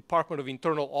to the Department of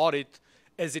Internal Audit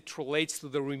as it relates to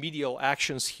the remedial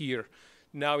actions here.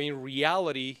 Now, in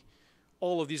reality,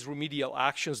 all of these remedial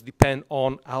actions depend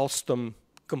on Alstom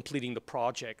completing the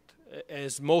project.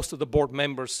 As most of the board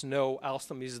members know,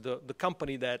 Alstom is the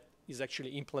company that is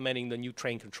actually implementing the new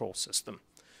train control system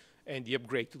and the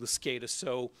upgrade to the SCADA.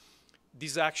 So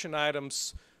these action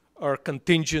items are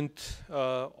contingent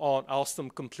on Alstom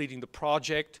completing the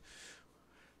project.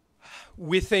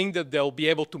 We think that they'll be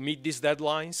able to meet these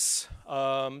deadlines,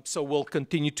 so we'll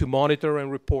continue to monitor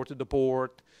and report to the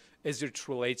board as it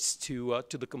relates to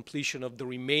the completion of the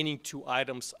remaining 2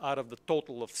 items out of the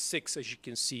total of 6, as you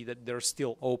can see, that they're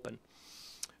still open.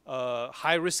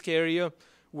 High-risk area,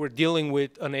 We're dealing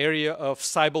with an area of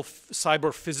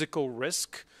cyber physical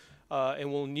risk,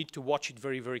 and we'll need to watch it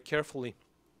very, very carefully.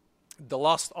 The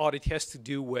last audit has to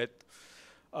do with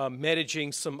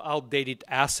managing some outdated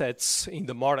assets in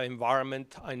the MARTA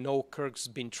environment. I know Kirk's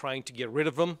been trying to get rid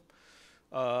of them.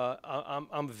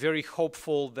 I'm very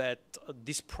hopeful that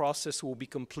this process will be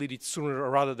completed sooner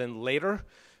rather than later,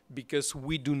 because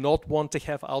we do not want to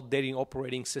have outdated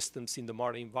operating systems in the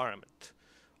MARTA environment.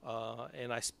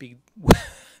 And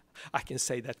I can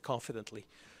say that confidently.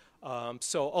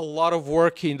 So a lot of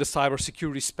work in the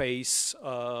cybersecurity space,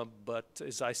 but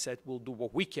as I said, we'll do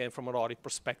what we can from an audit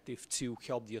perspective to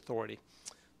help the authority.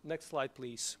 Next slide,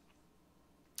 please.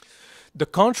 The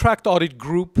contract audit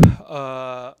group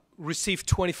received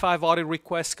 25 audit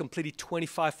requests, completed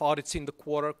 25 audits in the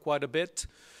quarter, quite a bit.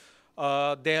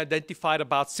 They identified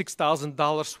about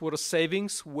 $6,000 worth of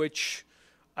savings, which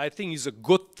I think is a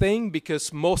good thing,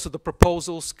 because most of the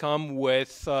proposals come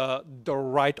with the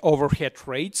right overhead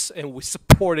rates, and we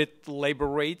supported labor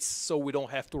rates, so we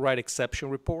don't have to write exception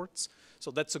reports.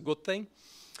 So that's a good thing.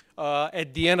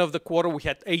 At the end of the quarter, we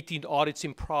had 18 audits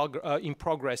in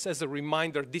progress. As a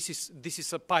reminder, this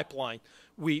is a pipeline.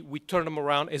 We turn them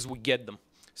around as we get them.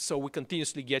 So we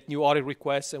continuously get new audit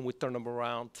requests, and we turn them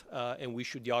around, and we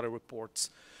issue the audit reports.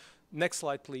 Next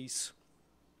slide, please.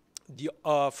 The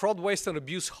Fraud, Waste, and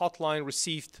Abuse Hotline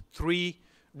received 3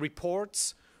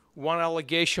 reports. 1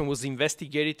 allegation was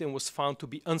investigated and was found to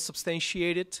be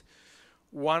unsubstantiated.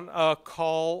 1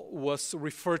 call was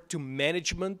referred to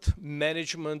management.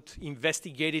 Management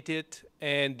investigated it,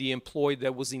 and the employee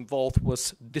that was involved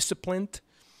was disciplined.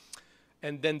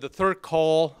 And then the 3rd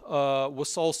call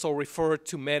was also referred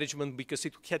to management because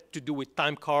it had to do with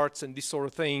time cards and these sort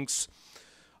of things.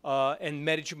 And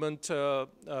management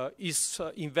is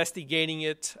investigating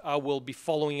it. I will be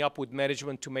following up with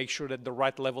management to make sure that the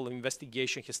right level of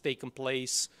investigation has taken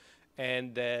place,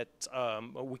 and that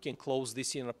we can close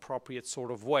this in an appropriate sort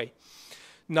of way.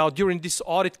 Now, during this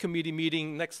audit committee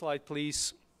meeting, next slide,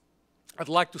 please, I'd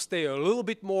like to stay a little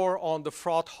bit more on the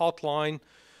fraud hotline,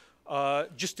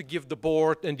 just to give the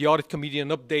board and the audit committee an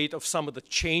update of some of the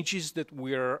changes that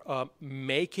we're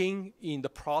making in the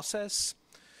process.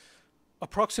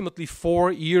 Approximately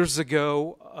 4 years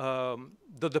ago,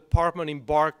 the department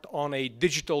embarked on a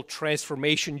digital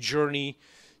transformation journey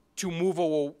to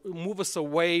move us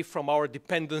away from our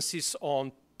dependencies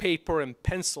on paper and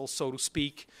pencil, so to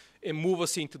speak, and move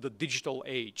us into the digital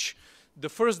age. The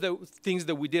first things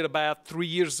that we did about 3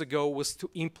 years ago was to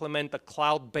implement a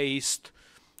cloud-based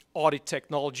audit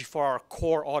technology for our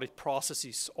core audit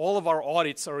processes. All of our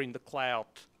audits are in the cloud.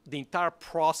 The entire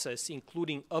process,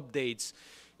 including updates,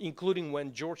 including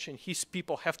when George and his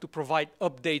people have to provide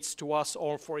updates to us,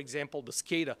 or, for example, the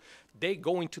SCADA, they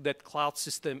go into that cloud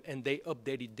system and they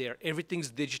update it there.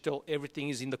 Everything's digital, everything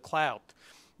is in the cloud.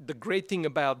 The great thing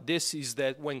about this is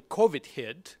that when COVID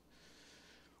hit,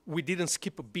 we didn't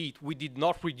skip a beat. We did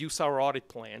not reduce our audit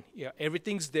plan. Yeah,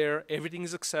 everything's there,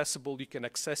 everything's accessible. You can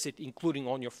access it, including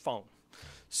on your phone.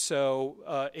 So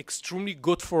extremely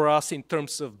good for us in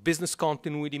terms of business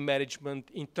continuity management,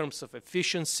 in terms of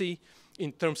efficiency,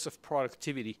 in terms of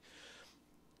productivity.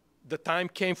 The time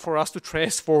came for us to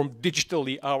transform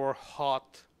digitally our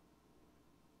hot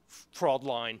fraud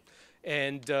line.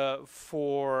 And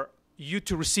for you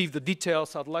to receive the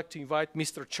details, I'd like to invite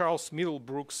Mr. Charles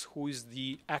Middlebrooks, who is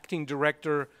the Acting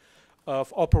Director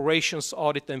of Operations,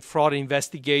 Audit, and Fraud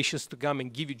Investigations, to come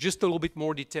and give you just a little bit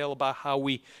more detail about how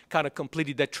we kind of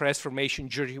completed that transformation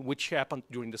journey, which happened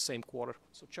during the same quarter.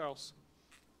 So, Charles.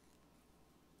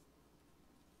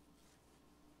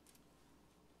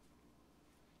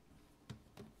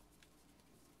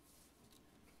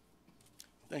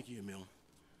 Thank you, Emil.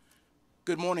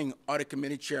 Good morning, Audit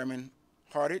Committee Chairman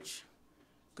Hardage.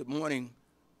 Good morning,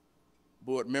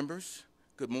 board members.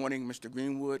 Good morning, Mr.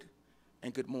 Greenwood,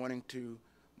 and good morning to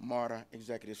MARTA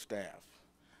executive staff.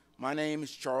 My name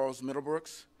is Charles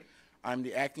Middlebrooks. I'm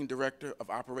the Acting Director of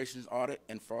Operations Audit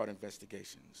and Fraud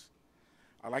Investigations.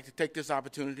 I'd like to take this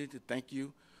opportunity to thank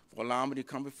you for allowing me to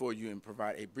come before you and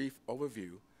provide a brief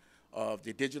overview of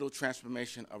the digital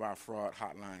transformation of our fraud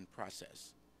hotline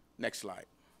process. Next slide.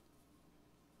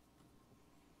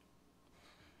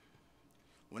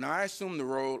 When I assumed the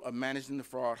role of managing the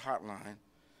fraud hotline,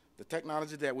 the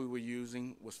technology that we were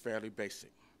using was fairly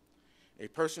basic. A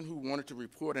person who wanted to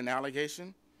report an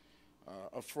allegation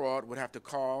of fraud would have to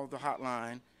call the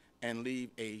hotline and leave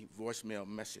a voicemail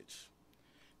message.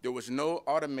 There was no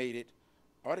automated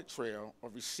audit trail or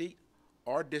receipt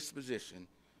or disposition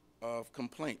of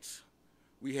complaints.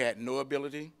 We had no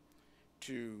ability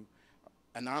to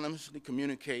anonymously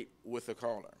communicate with the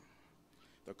caller.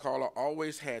 The caller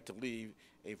always had to leave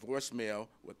a voicemail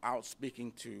without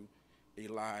speaking to a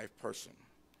live person.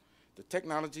 The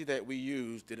technology that we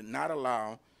used did not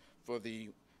allow for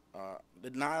an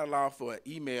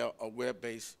email or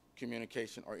web-based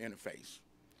communication or interface,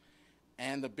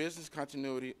 and the business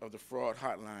continuity of the fraud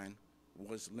hotline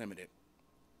was limited.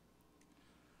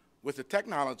 With the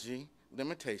technology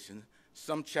limitation,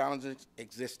 some challenges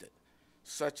existed,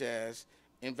 such as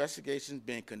investigations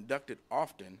being conducted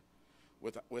often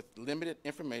with limited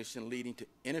information, leading to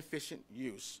inefficient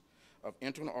use of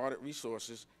internal audit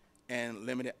resources and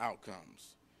limited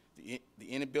outcomes. The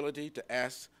inability to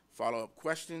ask follow-up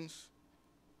questions,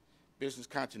 business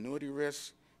continuity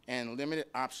risks, and limited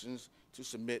options to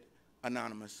submit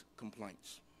anonymous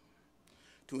complaints.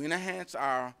 To enhance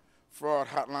our fraud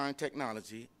hotline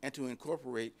technology and to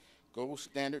incorporate gold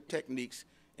standard techniques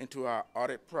into our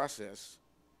audit process,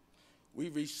 we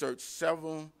researched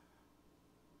several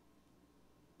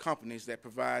companies that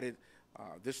provided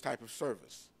this type of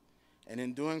service. And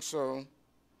in doing so,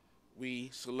 we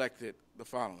selected the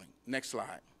following. Next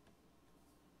slide.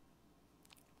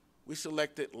 We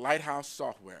selected Lighthouse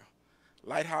Software.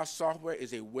 Lighthouse Software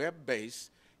is a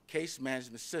web-based case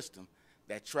management system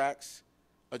that tracks,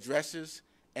 addresses,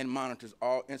 and monitors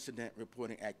all incident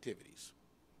reporting activities.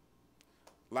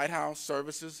 Lighthouse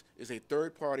Services is a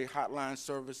third-party hotline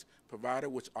service provider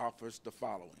which offers the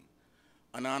following: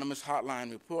 anonymous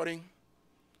hotline reporting,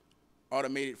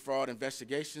 automated fraud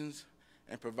investigations,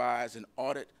 and provides an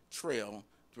audit trail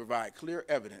to provide clear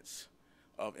evidence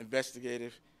of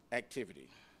investigative activity.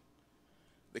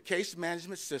 The case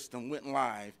management system went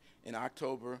live in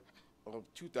October of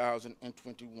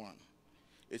 2021.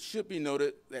 It should be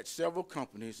noted that several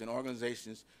companies and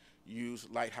organizations use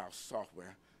Lighthouse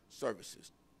Software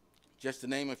services. Just to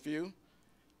name a few: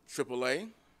 AAA,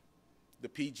 the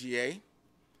PGA,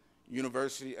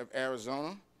 University of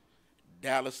Arizona,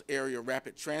 Dallas Area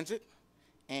Rapid Transit,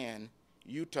 and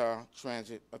Utah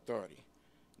Transit Authority.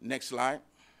 Next slide.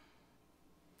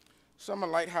 Some of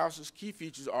Lighthouse's key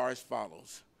features are as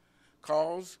follows.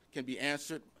 Calls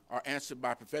are answered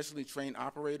by professionally trained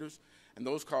operators, and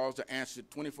those calls are answered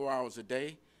 24 hours a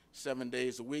day, 7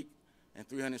 days a week, and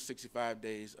 365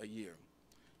 days a year.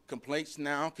 Complaints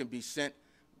now can be sent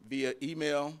via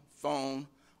email, phone,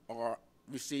 or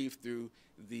received through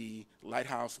the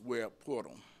Lighthouse web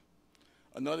portal.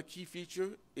 Another key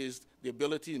feature is the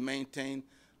ability to maintain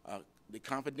the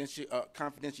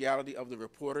confidentiality of the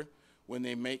reporter when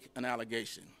they make an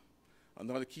allegation.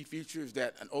 Another key feature is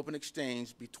that an open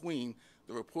exchange between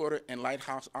the reporter and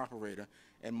Lighthouse operator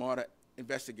and MARTA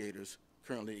investigators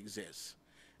currently exists.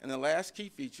 And the last key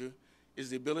feature is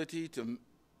the ability to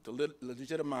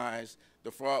legitimize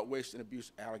the fraud, waste, and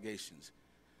abuse allegations.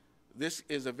 This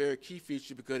is a very key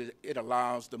feature because it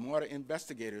allows the MARTA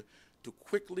investigator to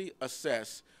quickly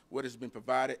assess what has been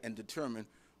provided and determine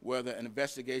whether an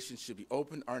investigation should be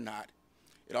opened or not.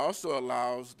 It also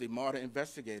allows the MARTA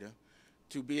investigator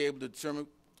to be able to determine,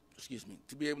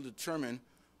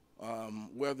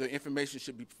 whether information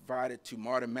should be provided to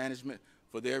MARTA management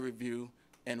for their review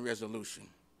and resolution.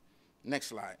 Next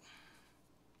slide.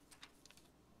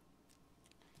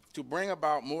 To bring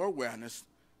about more awareness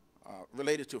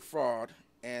related to fraud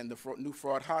and the new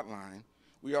fraud hotline,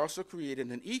 we also created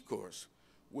an e-course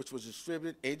which was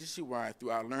distributed agency-wide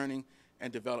through our Learning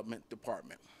and Development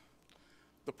Department.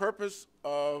 The purpose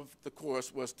of the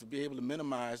course was to be able to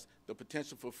minimize the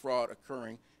potential for fraud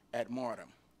occurring at MARTA.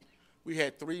 We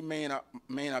had three main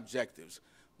objectives.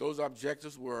 Those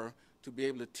objectives were to be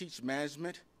able to teach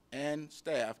management and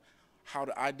staff how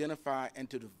to identify and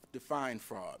to define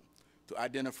fraud, to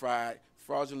identify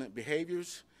fraudulent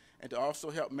behaviors, and to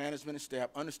also help management and staff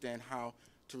understand how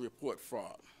to report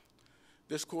fraud.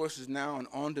 This course is now an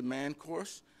on-demand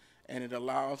course, and it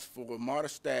allows for MARTA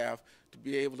staff to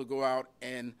be able to go out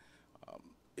and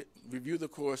review the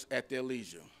course at their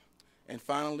leisure. And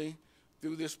finally,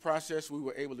 through this process, we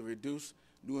were able to reduce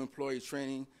new employee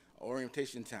training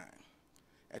orientation time.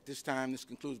 At this time, this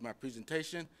concludes my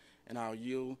presentation, and I'll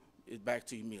yield it back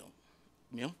to Emil.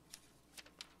 Emil?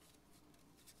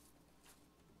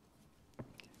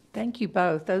 Thank you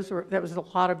both. That was a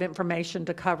lot of information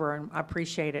to cover, and I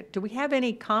appreciate it. Do we have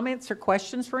any comments or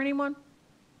questions for anyone?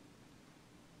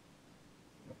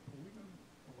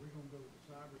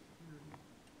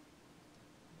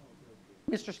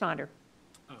 Mr. Snyder.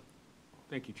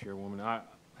 Thank you, Chairwoman. I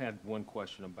had one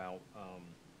question about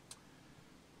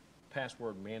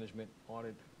password management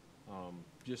audit.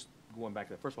 Just going back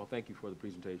to that, first of all, thank you for the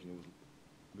presentation. It was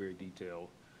very detailed.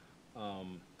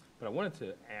 But I wanted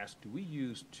to ask, do we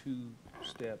use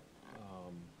two-step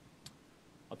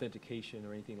authentication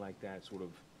or anything like that, sort of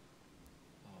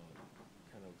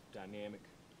dynamic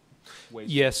ways?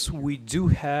 Yes, we do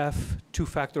have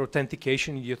two-factor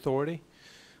authentication in the authority.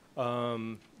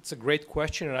 It's a great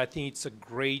question, and I think it's a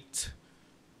great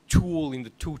tool in the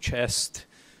tool chest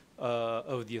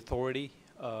of the authority.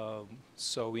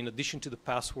 So in addition to the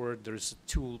password, there's a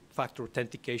two-factor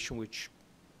authentication, which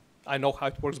I know how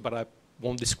it works, but I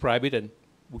won't describe it, and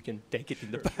we can take it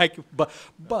in the back.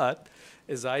 But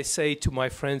as I say to my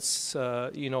friends,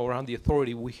 around the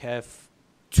authority, we have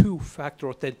two-factor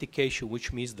authentication,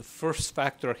 which means the first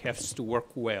factor has to work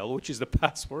well, which is the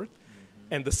password,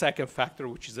 and the second factor,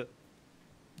 which is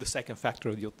the second factor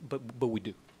of the, but we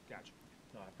do. Gotcha.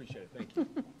 No, I appreciate it. Thank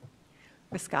you.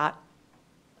 Ms. Scott?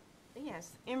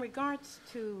 Yes, in regards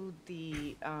to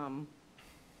the,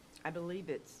 I believe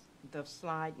it's the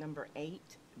slide number 8,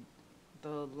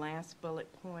 the last bullet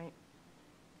point,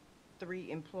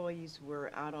 3 employees were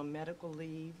out on medical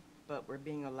leave, but were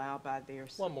being allowed by their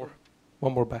One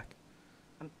more back.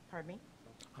 Pardon me?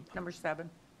 Number 7.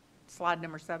 Slide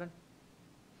number 7.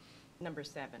 Number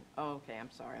 7. Oh, okay,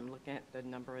 I'm sorry. I'm looking at the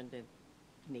number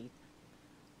underneath.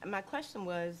 And my question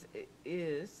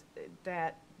is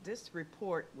that this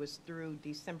report was through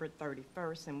December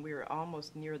 31st, and we're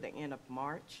almost near the end of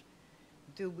March.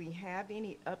 Do we have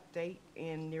any update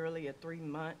in nearly a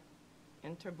 3-month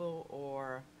interval,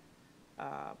 or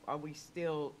are we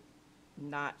still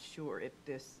not sure if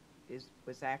this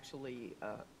was actually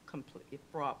if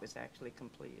fraud was actually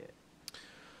completed?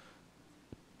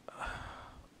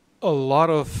 A lot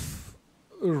of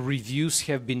reviews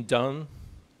have been done,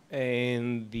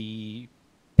 and the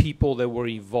people that were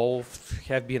involved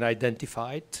have been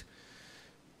identified.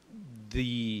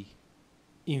 The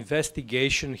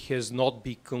investigation has not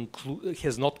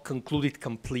concluded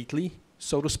completely,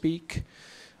 so to speak.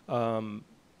 I'll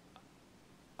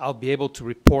be able to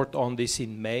report on this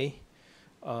in May.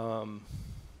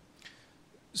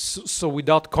 So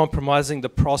without compromising the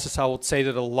process, I would say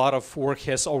that a lot of work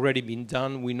has already been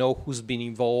done. We know who's been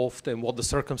involved and what the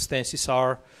circumstances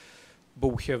are, but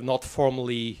we have not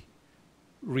formally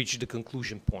reached the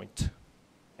conclusion point.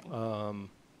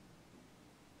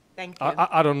 Thank you.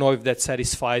 I don't know if that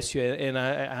satisfies you, and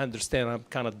I understand I'm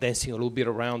kind of dancing a little bit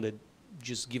around it,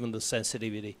 just given the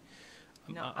sensitivity.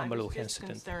 No, I'm a little I was just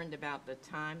hesitant. concerned about the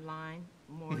timeline,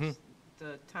 more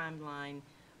the timeline,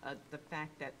 the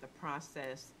fact that the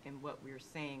process and what we're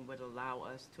saying would allow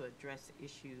us to address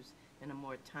issues in a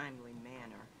more timely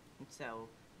manner. And so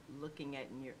looking at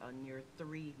a near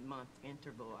 3-month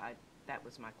interval, that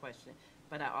was my question.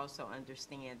 But I also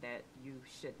understand that you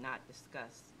should not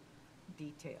discuss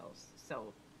details.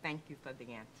 So thank you for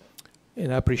the answer.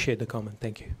 And I appreciate the comment.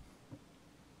 Thank you.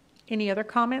 Any other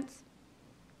comments?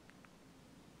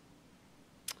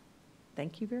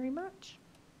 Thank you very much.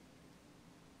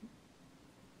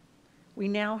 We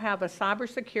now have a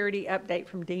cybersecurity update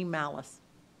from Dean Malice.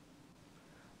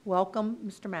 Welcome,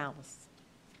 Mr. Malice.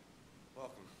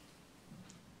 Welcome.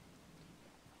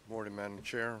 Morning, Madam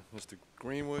Chair, Mr.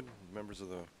 Greenwood, members of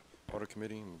the Audit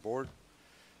Committee and the Board.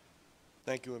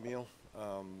 Thank you, Emil.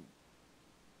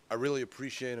 I really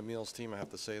appreciate Emil's team, I have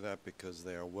to say that, because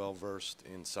they are well-versed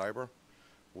in cyber,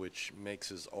 which makes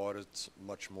his audits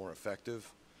much more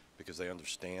effective because they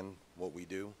understand what we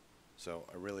do. So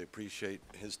I really appreciate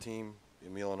his team.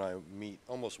 Emil and I meet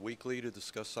almost weekly to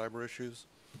discuss cyber issues.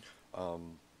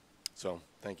 So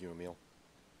thank you, Emil.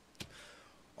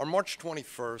 On March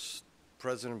 21st,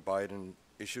 President Biden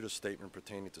issued a statement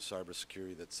pertaining to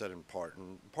cybersecurity that said in part,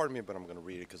 and pardon me, but I'm going to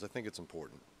read it because I think it's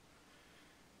important.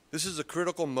 This is a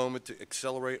critical moment to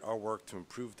accelerate our work to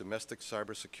improve domestic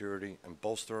cybersecurity and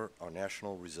bolster our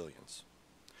national resilience.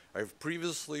 I have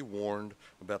previously warned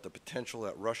about the potential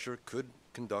that Russia could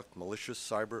conduct malicious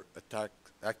cyber attack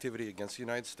activity against the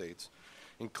United States,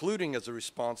 including as a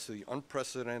response to the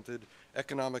unprecedented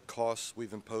economic costs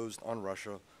we've imposed on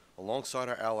Russia alongside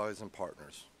our allies and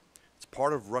partners. It's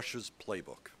part of Russia's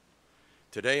playbook.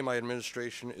 Today, my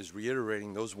administration is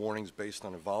reiterating those warnings based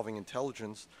on evolving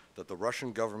intelligence that the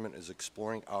Russian government is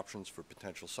exploring options for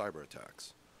potential cyber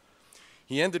attacks.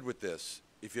 He ended with this: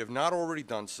 if you have not already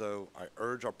done so, I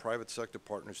urge our private sector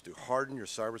partners to harden your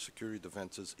cybersecurity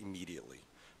defenses immediately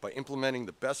by implementing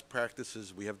the best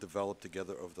practices we have developed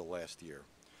together over the last year.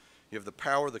 You have the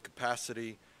power, the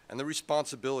capacity, and the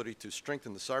responsibility to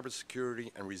strengthen the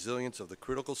cybersecurity and resilience of the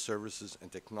critical services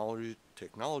and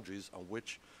technologies on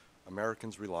which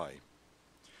Americans rely.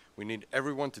 We need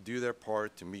everyone to do their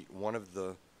part to meet one of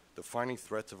the defining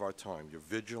threats of our time. Your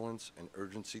vigilance and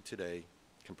urgency today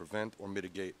can prevent or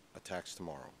mitigate attacks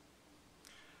tomorrow.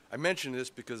 I mention this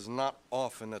because it's not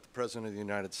often that the President of the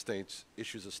United States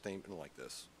issues a statement like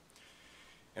this.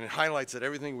 And it highlights that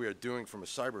everything we are doing from a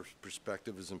cyber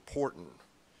perspective is important.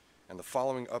 And the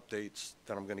following updates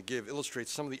that I'm going to give illustrate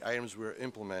some of the items we're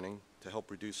implementing to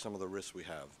help reduce some of the risks we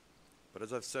have. But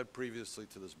as I've said previously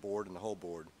to this board and the whole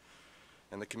board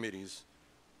and the committees,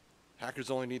 hackers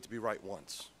only need to be right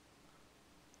once.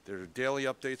 There are daily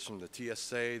updates from the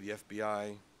TSA, the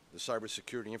FBI, the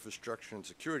Cybersecurity Infrastructure and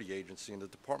Security Agency, and the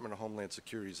Department of Homeland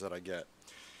Security that I get.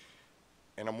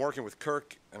 And I'm working with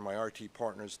Kirk and my RT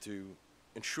partners to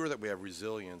ensure that we have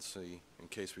resiliency in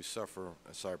case we suffer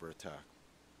a cyber attack.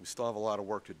 We still have a lot of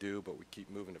work to do, but we keep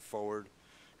moving it forward,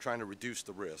 trying to reduce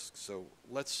the risk. So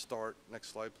let's start.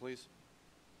 Next slide, please.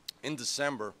 In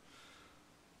December,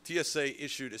 TSA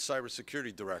issued a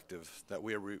cybersecurity directive that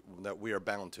we are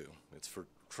bound to. It's for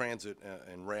transit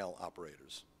and rail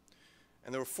operators.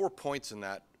 And there were 4 points in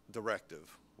that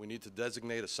directive. We need to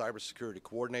designate a cybersecurity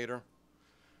coordinator,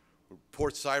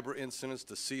 report cyber incidents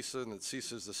to CISA, and that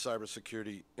CISA is the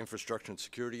Cybersecurity Infrastructure and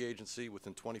Security Agency,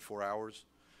 within 24 hours.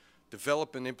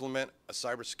 Develop and implement a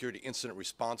cybersecurity incident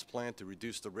response plan to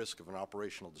reduce the risk of an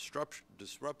operational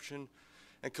disruption,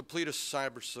 and complete a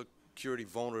cybersecurity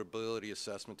vulnerability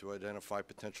assessment to identify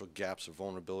potential gaps or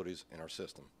vulnerabilities in our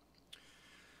system.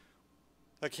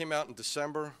 That came out in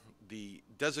December. The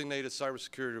designated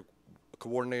cybersecurity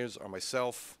coordinators are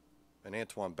myself and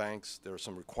Antoine Banks. There are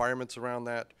some requirements around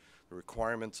that. The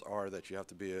requirements are that you have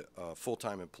to be a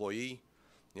full-time employee,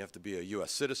 you have to be a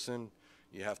U.S. citizen,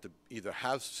 you have to either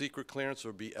have secret clearance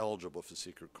or be eligible for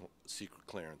secret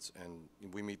clearance, and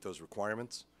we meet those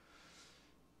requirements.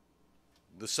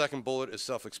 The second bullet is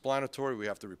self-explanatory. We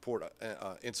have to report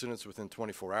incidents within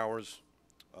 24 hours.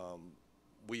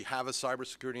 We have a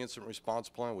cybersecurity incident response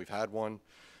plan. We've had one.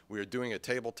 We are doing a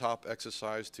tabletop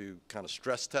exercise to kind of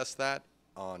stress test that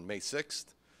on May 6th.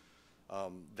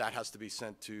 That has to be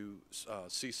sent to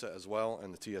CISA as well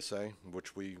and the TSA,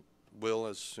 which we will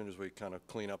as soon as we kind of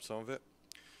clean up some of it.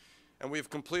 And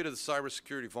we've completed the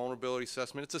cybersecurity vulnerability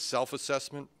assessment. It's a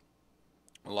self-assessment.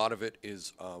 A lot of it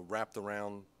is wrapped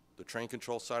around the train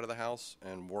control side of the house,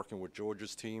 and working with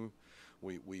George's team,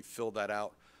 we filled that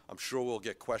out. I'm sure we'll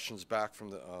get questions back from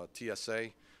the TSA.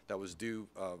 That was due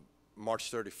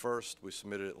March 31st. We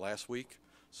submitted it last week,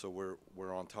 so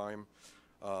we're on time.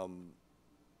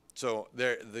 So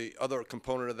the other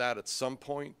component of that, at some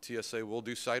point, TSA will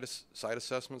do site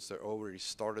assessments. They already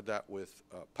started that with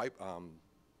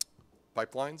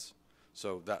pipelines,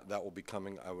 so that will be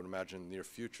coming, I would imagine, in the near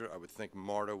future. I would think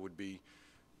MARTA would be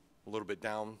a little bit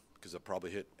down because they'll probably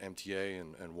hit MTA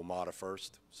and WMATA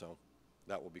first, so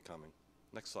that will be coming.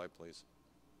 Next slide, please.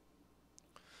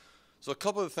 So a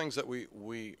couple of the things that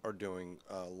we are doing.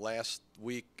 Last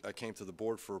week, I came to the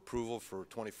board for approval for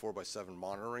 24/7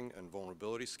 monitoring and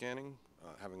vulnerability scanning,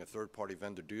 having a third-party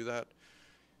vendor do that.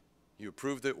 You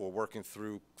approved it. We're working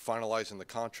through finalizing the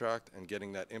contract and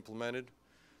getting that implemented.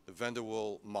 The vendor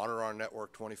will monitor our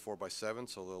network 24/7,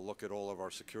 so they'll look at all of our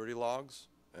security logs,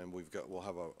 and we'll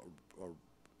have a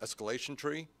escalation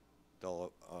tree.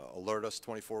 They'll alert us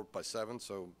 24/7,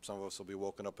 so some of us will be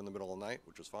woken up in the middle of the night,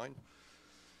 which is fine.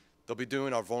 They'll be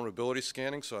doing our vulnerability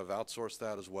scanning, so I've outsourced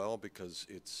that as well because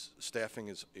staffing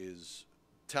is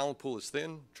talent pool is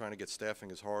thin. Trying to get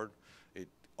staffing is hard. It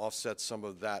offsets some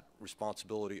of that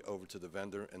responsibility over to the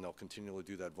vendor, and they'll continually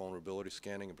do that vulnerability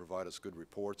scanning and provide us good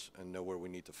reports and know where we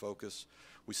need to focus.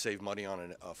 We save money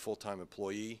on a full-time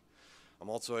employee. I'm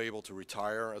also able to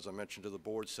retire, as I mentioned to the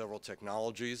board, several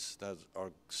technologies that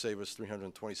save us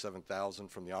 $327,000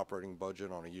 from the operating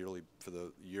budget on a yearly for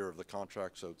the year of the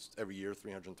contract. So it's every year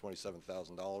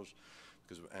 $327,000,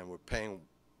 and we're paying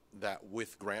that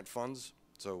with grant funds.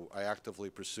 So I actively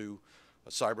pursue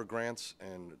cyber grants,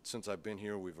 and since I've been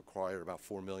here, we've acquired about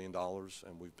 $4 million,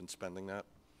 and we've been spending that.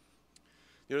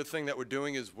 The other thing that we're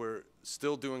doing is we're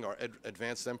still doing our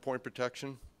advanced endpoint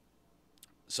protection.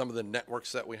 Some of the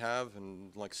networks that we have,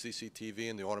 and like CCTV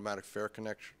and the automatic fare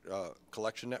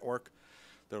collection network,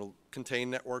 they're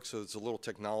contained networks, so it's a little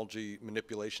technology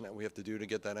manipulation that we have to do to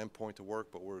get that endpoint to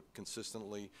work, but we're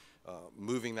consistently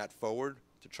moving that forward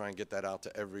to try and get that out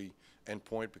to every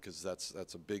endpoint because that's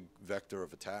a big vector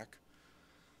of attack.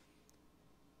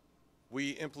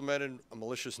 We implemented a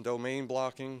malicious domain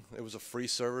blocking. It was a free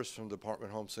service from the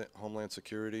Department of Homeland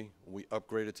Security. We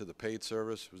upgraded to the paid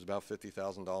service. It was about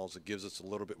 $50,000. It gives us a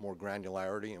little bit more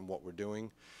granularity in what we're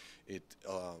doing. It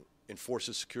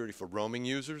enforces security for roaming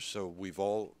users, so we've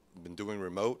all been doing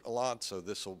remote a lot, so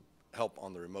this will help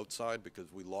on the remote side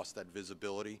because we lost that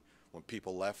visibility when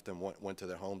people left and went to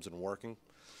their homes and working.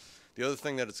 The other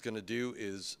thing that it's going to do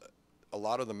is a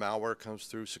lot of the malware comes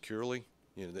through securely.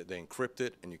 You know, they encrypt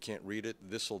it and you can't read it.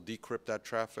 This will decrypt that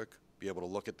traffic, be able to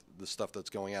look at the stuff that's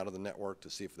going out of the network to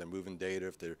see if they're moving data,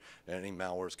 if there are any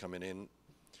malwares coming in.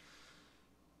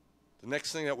 The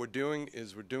next thing that we're doing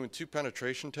is we're doing 2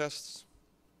 penetration tests.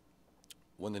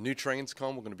 When the new trains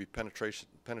come, we're going to be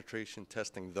penetration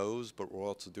testing those, but we're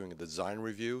also doing a design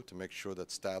review to make sure that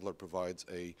Stadler provides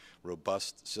a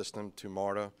robust system to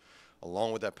MARTA.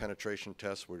 Along with that penetration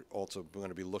test, we're also going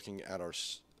to be looking at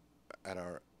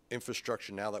our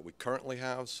infrastructure now that we currently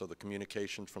have, so the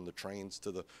communication from the trains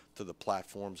to the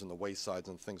platforms and the waysides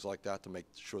and things like that, to make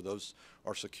sure those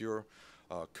are secure.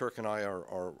 Kirk and I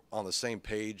are on the same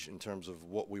page in terms of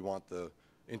what we want the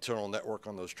internal network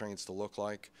on those trains to look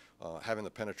like. Having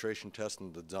the penetration test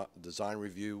and the design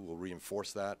review will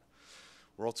reinforce that.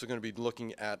 We're also going to be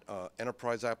looking at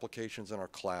enterprise applications in our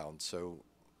cloud. So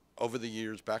over the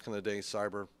years, back in the day,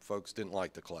 cyber folks didn't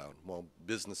like the cloud. Well,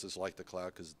 businesses like the cloud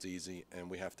because it's easy and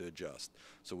we have to adjust.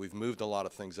 So we've moved a lot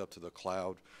of things up to the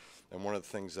cloud. And one of the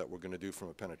things that we're going to do from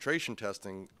a penetration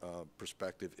testing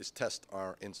perspective is test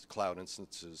our cloud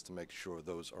instances to make sure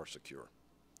those are secure.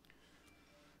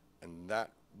 And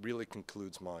that really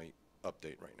concludes my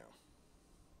update right now.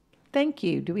 Thank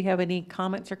you. Do we have any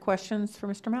comments or questions for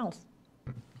Mr. Miles?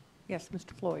 Yes,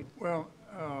 Mr. Floyd. Well,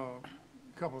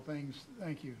 a couple of things.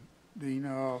 Thank you, Dean.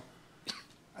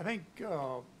 I think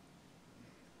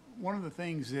one of the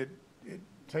things that it's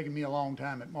taken me a long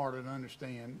time at MARTA to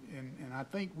understand, and I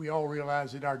think we all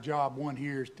realize that our job, one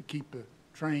here, is to keep the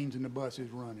trains and the buses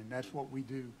running. That's what we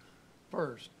do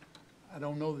first. I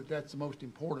don't know that that's the most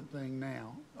important thing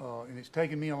now, and it's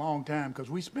taken me a long time because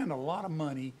we spend a lot of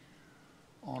money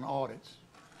on audits,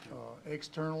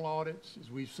 external audits,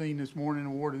 as we've seen this morning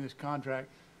awarding this contract,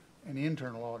 and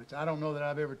internal audits. I don't know that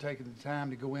I've ever taken the time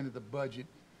to go into the budget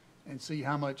and see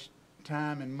how much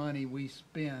time and money we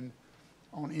spend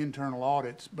on internal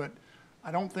audits, but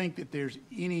I don't think that there's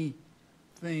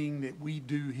anything that we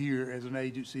do here as an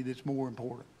agency that's more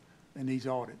important than these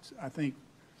audits. I think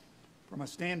from a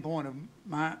standpoint of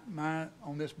my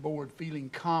on this board feeling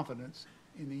confidence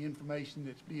in the information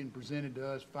that's being presented to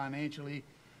us financially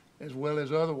as well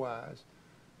as otherwise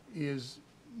is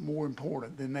more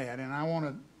important than that. And I want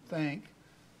to thank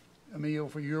Emil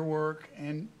for your work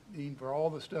and Dean for all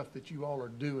the stuff that you all are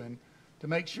doing to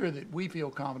make sure that we feel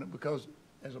confident, because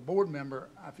as a board member,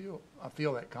 I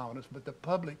feel that confidence, but the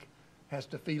public has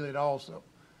to feel it also.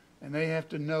 And they have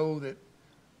to know that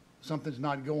something's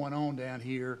not going on down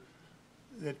here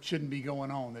that shouldn't be going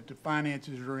on, that the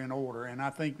finances are in order, and I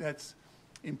think that's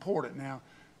important. Now,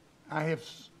 I have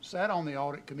sat on the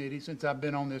audit committee since I've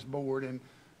been on this board, and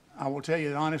I will tell you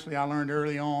that honestly, I learned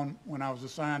early on when I was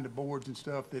assigned to boards and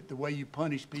stuff that the way you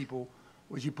punish people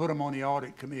was you put them on the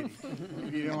audit committee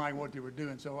if you didn't like what they were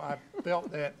doing. So I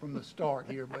felt that from the start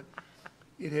here, but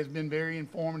it has been very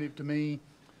informative to me.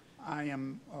 I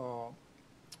am,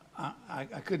 I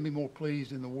couldn't be more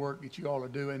pleased in the work that you all are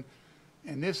doing.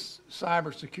 And this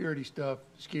cybersecurity stuff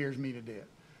scares me to death.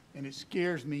 And it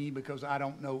scares me because I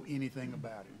don't know anything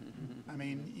about it. I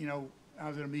mean, you know, I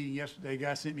was at a meeting yesterday, a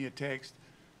guy sent me a text,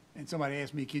 and somebody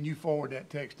asked me, can you forward that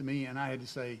text to me? And I had to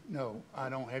say, no, I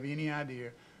don't have any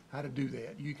idea how to do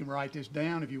that. You can write this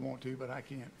down if you want to, but I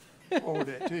can't forward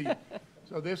that to you.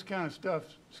 So this kind of stuff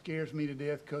scares me to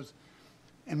death because,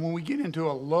 and when we get into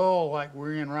a lull like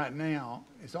we're in right now,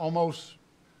 it's almost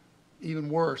even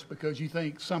worse because you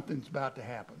think something's about to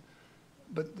happen.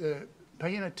 But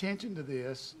paying attention to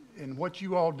this and what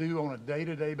you all do on a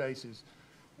day-to-day basis,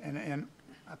 and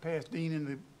I passed Dean in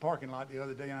the parking lot the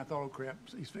other day and I thought, oh crap,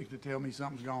 he's fixing to tell me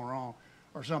something's gone wrong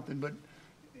or something. But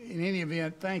in any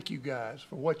event, thank you guys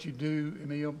for what you do,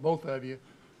 Emil, both of you,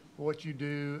 for what you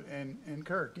do, and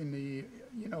Kirk in the,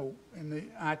 you know, in the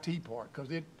IT part,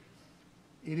 because it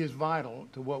is vital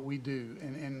to what we do.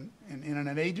 And in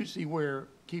an agency where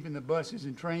keeping the buses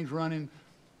and trains running,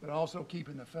 but also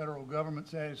keeping the federal government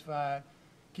satisfied,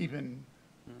 keeping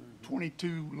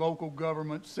 22 local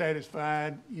governments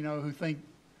satisfied, you know, who think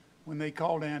when they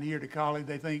call down here to college,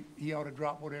 they think he ought to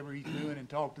drop whatever he's doing and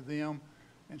talk to them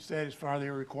and satisfy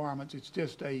their requirements. It's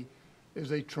just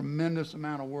there's a tremendous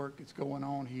amount of work that's going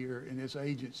on here in this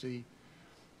agency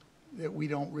that we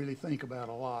don't really think about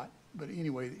a lot. But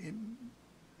anyway,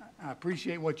 I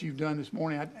appreciate what you've done this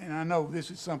morning, and I know this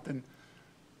is something,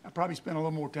 I probably spent a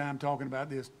little more time talking about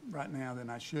this right now than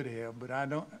I should have, but I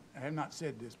have not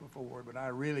said this before, but I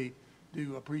really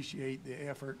do appreciate the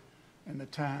effort and the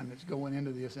time that's going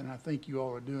into this, and I think you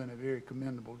all are doing a very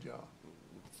commendable job.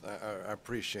 I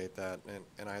appreciate that,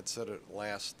 and I had said it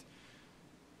last.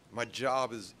 My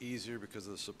job is easier because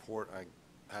of the support I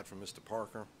had from Mr.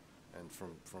 Parker and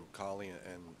from Collie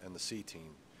and the C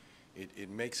team. It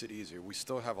makes it easier. We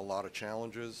still have a lot of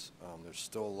challenges. There's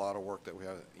still a lot of work that we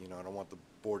have. You know, I don't want the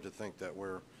board to think that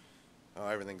we're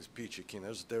everything's peachy keen.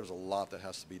 There's a lot that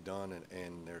has to be done,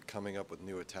 and they're coming up with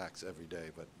new attacks every day.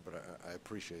 But I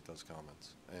appreciate those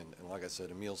comments. And like I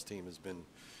said, Emil's team has been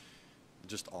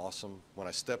just awesome. When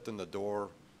I stepped in the door,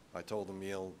 I told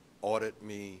Emil, audit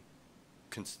me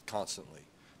constantly,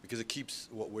 because it keeps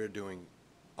what we're doing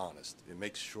honest. It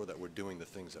makes sure that we're doing the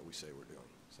things that we say we're doing.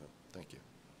 So thank you.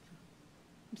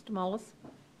 Mr. Mullis?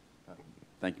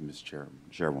 Thank you, Ms.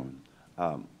 Chairwoman.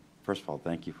 First of all,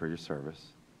 thank you for your service.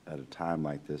 At a time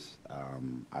like this,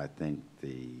 I think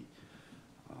the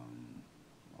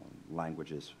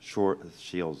language is short,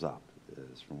 shields up,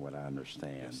 is from what I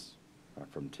understand. Yes.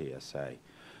 From TSA.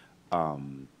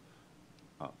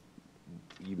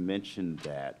 You mentioned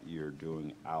that you're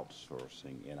doing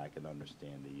outsourcing, and I can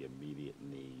understand the immediate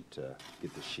need to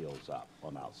get the shields up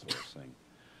on outsourcing.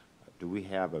 Do we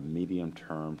have a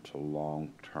medium-term to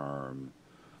long-term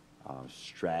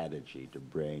strategy to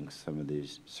bring some of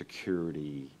these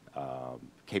security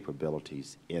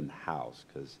capabilities in-house?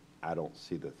 Because I don't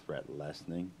see the threat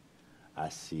lessening. I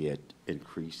see it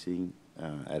increasing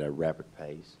at a rapid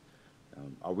pace.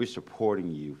 Are we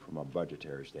supporting you from a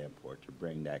budgetary standpoint to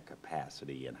bring that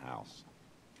capacity in-house?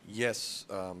 Yes,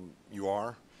 you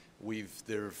are.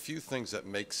 There are a few things that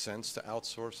make sense to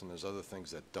outsource, and there's other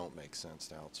things that don't make sense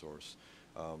to outsource.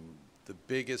 The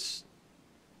biggest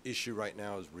issue right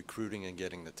now is recruiting and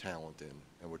getting the talent in,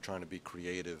 and we're trying to be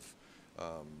creative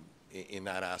in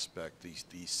that aspect.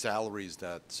 The salaries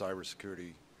that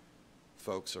cybersecurity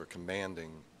folks are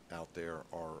commanding out there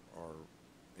are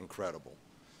incredible.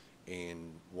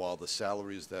 And while the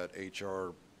salaries that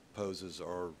HR poses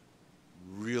are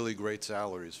really great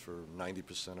salaries for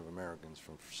 90% of Americans,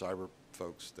 for cyber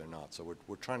folks, they're not. So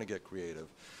we're trying to get creative.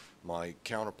 My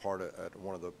counterpart at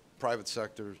one of the private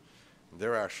sectors,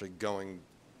 they're actually going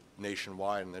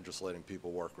nationwide, and they're just letting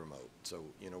people work remote. So,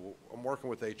 I'm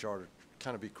working with HR to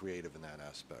kind of be creative in that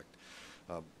aspect.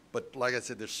 But like I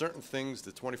said, there's certain things,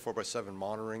 the 24/7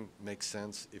 monitoring makes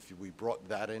sense. If we brought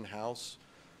that in-house,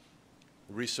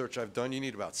 the research I've done, you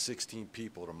need about 16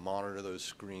 people to monitor those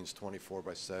screens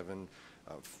 24/7.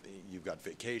 You've got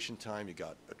vacation time, you've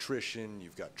got attrition,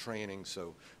 you've got training,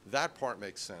 so that part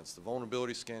makes sense. The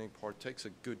vulnerability scanning part takes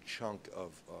a good chunk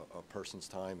of a person's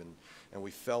time, and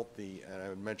we felt and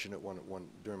I mentioned it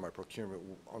during my procurement,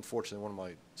 unfortunately one of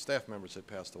my staff members had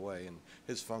passed away, and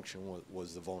his function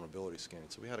was the vulnerability scanning,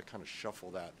 so we had to kind of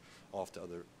shuffle that off to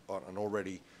an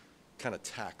already kind of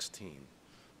taxed team.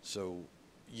 So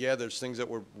yeah, there's things that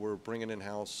we're bringing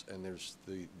in-house, and there's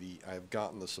I've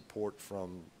gotten the support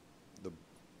from the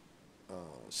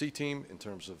C-team in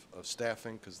terms of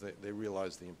staffing, because they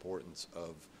realize the importance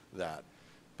of that.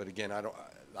 But again,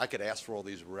 I could ask for all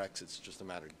these recs. It's just a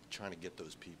matter of trying to get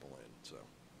those people in. So.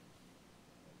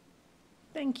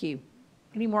 Thank you.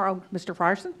 Any more, Mr.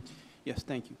 Frierson? Yes,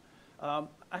 thank you. I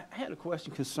had a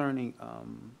question concerning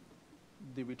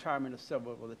the retirement of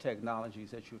several of the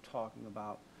technologies that you're talking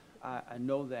about. I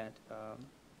know that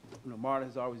MARTA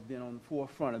has always been on the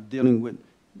forefront of dealing with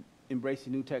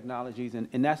embracing new technologies,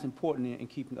 and that's important in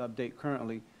keeping update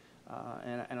currently.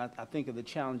 And I think of the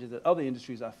challenges that other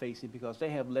industries are facing, because they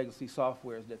have legacy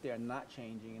softwares that they are not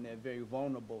changing, and they're very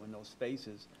vulnerable in those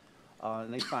spaces.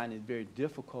 And they find it very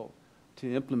difficult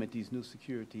to implement these new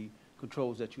security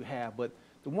controls that you have. But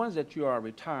the ones that you are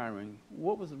retiring,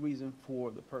 what was the reason for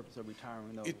the purpose of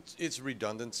retiring those? It's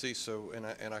redundancy, so, and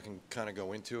I can kind of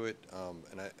go into it.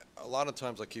 A lot of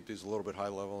times I keep these a little bit high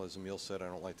level. As Emil said, I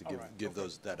don't like to give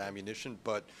that ammunition.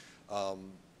 But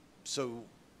so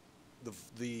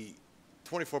the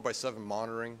 24/7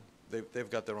 monitoring, they've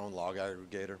got their own log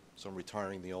aggregator, so I'm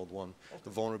retiring the old one. Okay.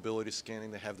 The vulnerability scanning,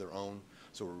 they have their own,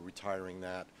 so we're retiring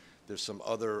that. There's some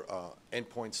other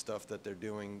endpoint stuff that they're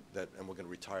doing, and we're going to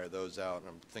retire those out. And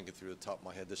I'm thinking through the top of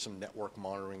my head, there's some network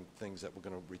monitoring things that we're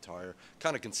going to retire,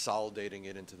 kind of consolidating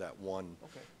it into that one,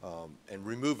 and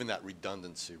removing that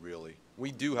redundancy, really.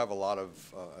 We do have a lot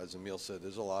of, as Emil said,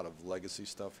 there's a lot of legacy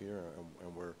stuff here,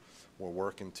 and we're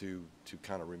working to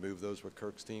kind of remove those with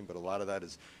Kirk's team, but a lot of that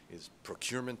is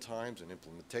procurement times and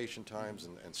implementation times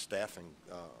and staffing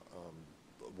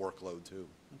workload too.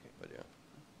 Okay. But yeah.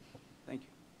 Thank you.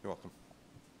 You're welcome.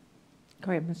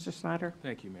 Go ahead, Mr. Snyder.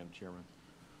 Thank you, Madam Chairman.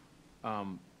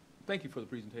 Thank you for the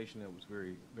presentation. That was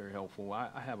very, very helpful.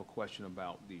 I have a question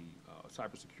about the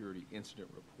cybersecurity incident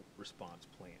response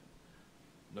plan.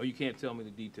 No, you can't tell me the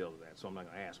details of that, so I'm not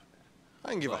going to ask for that.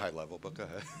 I can give a high level, but go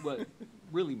ahead. But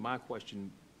really, my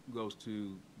question goes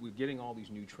to, we're getting all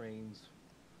these new trains,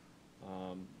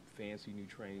 fancy new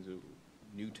trains,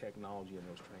 new technology in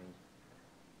those trains.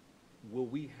 Will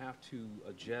we have to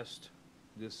adjust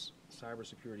this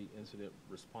cybersecurity incident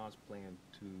response plan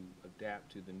to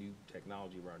adapt to the new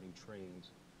technology of our new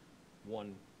trains?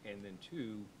 One, and then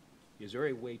two, is there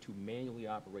a way to manually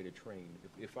operate a train?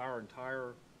 If our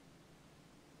entire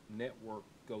network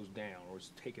goes down or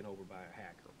is taken over by a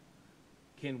hacker,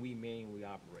 can we manually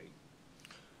operate?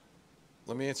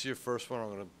 Let me answer your first one. I'm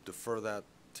going to defer that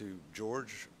to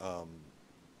George.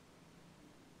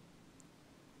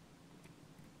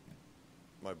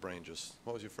 My brain just,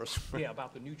 what was your first one? Yeah,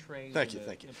 about the new trains. Thank and you, the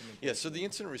thank you. Yeah, so the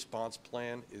incident response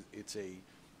plan,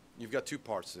 you've got two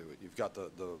parts to it. You've got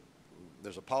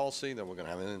there's a policy, then we're going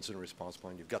to have an incident response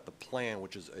plan. You've got the plan,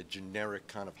 which is a generic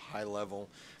kind of high level.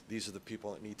 These are the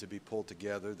people that need to be pulled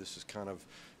together. This is kind of,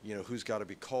 who's got to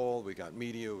be called. We've got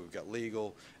media, we've got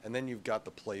legal, and then you've got the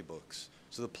playbooks.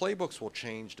 So the playbooks will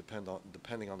change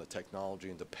depending on the technology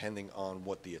and depending on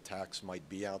what the attacks might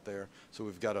be out there. So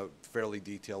we've got a fairly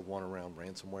detailed one around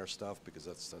ransomware stuff because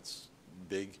that's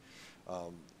big.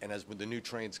 And as when the new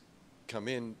trains come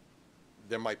in,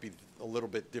 there might be a little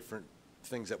bit different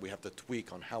things that we have to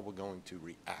tweak on how we're going to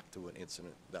react to an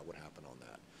incident that would happen on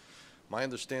that. My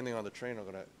understanding on the train, I'm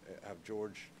going to have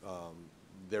George,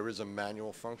 there is a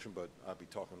manual function, but I'll be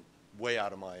talking way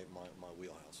out of my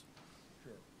wheelhouse.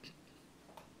 Sure.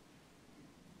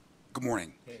 Good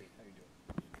morning. Hey, how you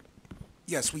doing?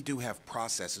 Yes, we do have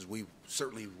processes. We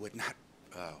certainly would not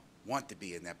want to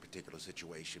be in that particular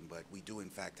situation, but we do in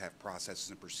fact have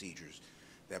processes and procedures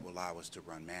that will allow us to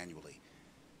run manually.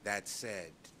 That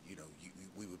said,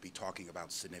 we would be talking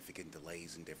about significant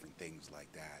delays and different things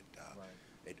like that.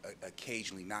 Right.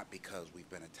 Occasionally, not because we've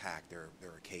been attacked, there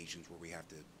are occasions where we have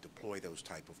to deploy those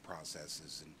type of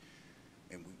processes,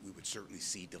 and we would certainly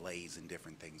see delays and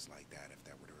different things like that if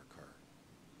that were to occur.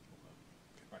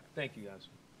 Right. Thank you, guys.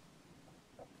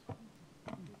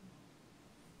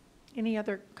 Any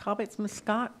other comments, Ms.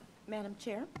 Scott? Madam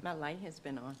Chair, my light has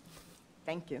been on.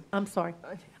 Thank you. I'm sorry.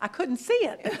 I couldn't see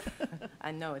it.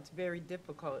 I know, it's very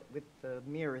difficult with the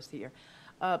mirrors here.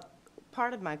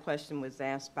 Part of my question was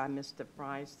asked by Mr.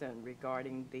 Fryston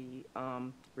regarding the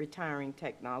retiring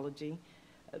technology.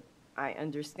 I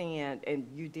understand, and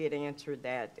you did answer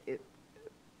that,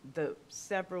 the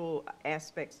several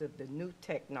aspects of the new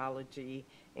technology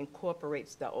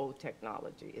incorporates the old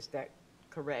technology. Is that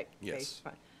correct? Yes.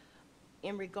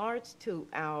 In regards to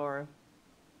our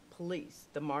police,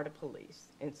 the MARTA police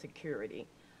and security,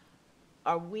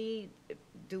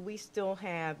 do we still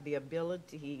have the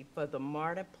ability for the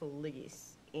MARTA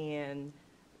police and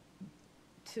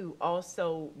to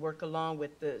also work along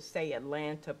with the, say,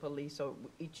 Atlanta police or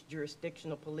each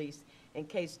jurisdictional police in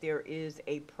case there is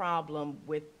a problem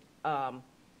with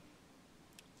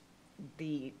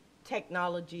the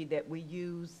technology that we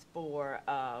use for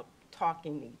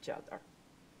talking to each other?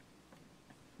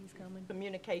 He's coming.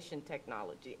 Communication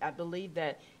technology. I believe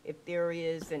that if there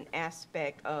is an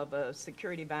aspect of a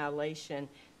security violation,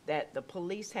 that the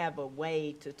police have a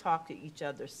way to talk to each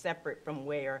other separate from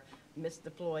where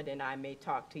Mr. Floyd and I may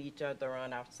talk to each other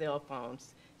on our cell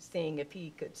phones, seeing if he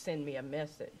could send me a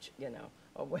message,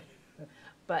 or what.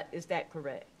 But is that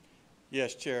correct?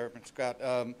 Yes, Chairman Scott.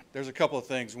 There's a couple of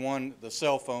things. One, the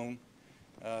cell phone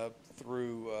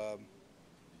through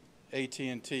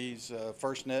AT&T's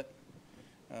FirstNet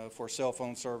for cell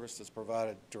phone service that's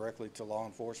provided directly to law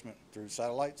enforcement through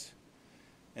satellites.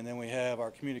 And then we have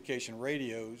our communication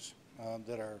radios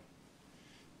that are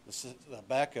the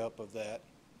backup of that,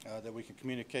 that we can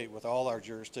communicate with all our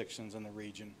jurisdictions in the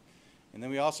region. And then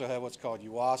we also have what's called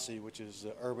UASI, which is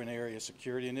the Urban Area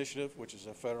Security Initiative, which is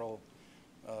a federal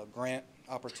grant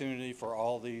opportunity for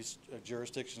all these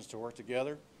jurisdictions to work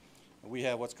together. And we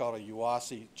have what's called a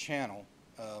UASI channel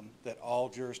that all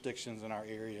jurisdictions in our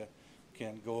area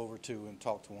can go over to and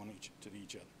talk to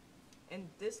each other. And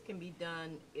this can be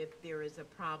done if there is a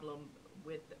problem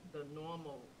with the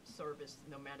normal service,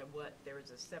 no matter what, there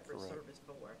is a separate Correct. Service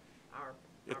for our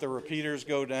If the repeaters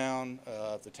go down,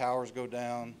 if the towers go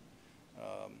down,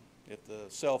 if the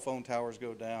cell phone towers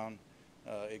go down,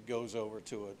 it goes over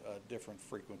to a different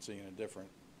frequency and a different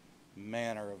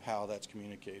manner of how that's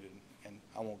communicated. And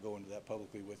I won't go into that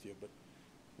publicly with you, but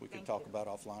we can talk about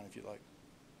offline if you like.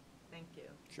 Thank you.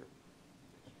 Sure.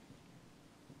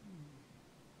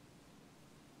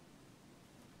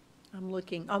 I'm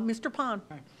looking. Mr. Pond.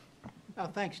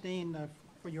 Thanks, Dean,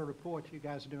 for your report. You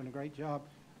guys are doing a great job.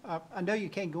 I know you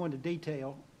can't go into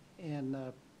detail, and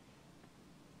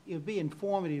it would be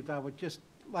informative. I would just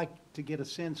like to get a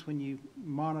sense when you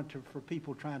monitor for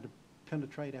people trying to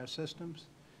penetrate our systems,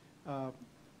 how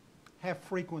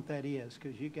frequent that is,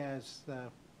 because you guys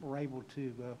were able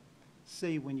to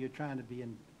see when you're trying to be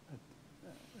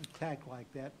attacked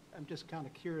like that. I'm just kind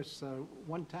of curious,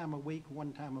 one time a week,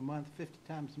 one time a month, 50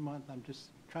 times a month. I'm just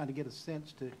trying to get a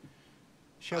sense to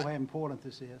show how important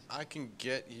this is. I can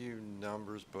get you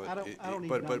numbers, but I don't need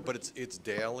but numbers. it's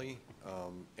daily,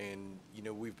 and you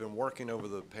know we've been working over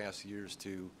the past years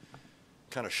to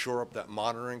kind of shore up that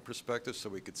monitoring perspective so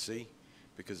we could see,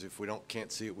 because if we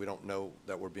can't see it, we don't know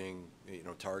that we're being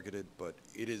targeted. But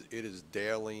it is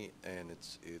daily, and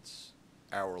it's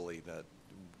hourly that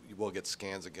we'll get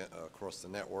scans again, across the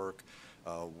network.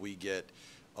 We get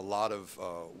a lot of.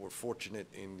 We're fortunate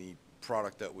in the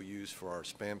product that we use for our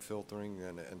spam filtering,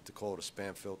 and to call it a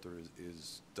spam filter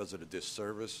does it a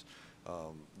disservice.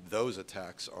 Those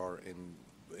attacks are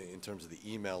in terms of the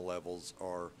email levels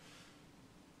are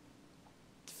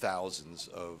thousands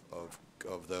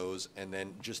of those, and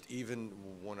then just even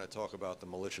when I talk about the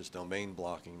malicious domain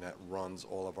blocking that runs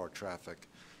all of our traffic,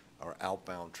 our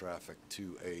outbound traffic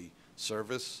to a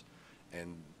service,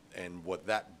 and what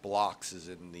that blocks is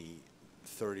in the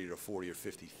 30 to 40 or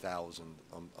 50,000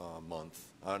 a month.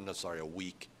 No, sorry, a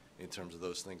week, in terms of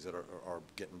those things that are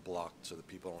getting blocked, so that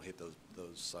people don't hit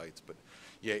those sites. But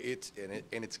yeah,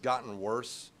 it's gotten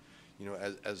worse. You know,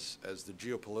 as the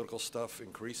geopolitical stuff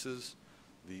increases,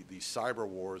 the cyber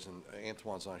wars, and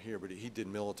Antoine's not here, but he did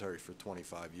military for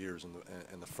 25 years,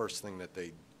 and the first thing that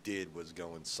they did was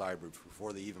go in cyber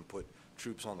before they even put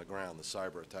troops on the ground. The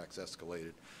cyber attacks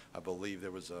escalated. I believe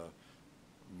there was a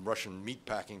Russian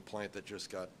meatpacking plant that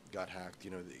just got hacked.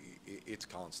 You know, it's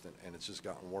constant, and it's just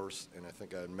gotten worse. And I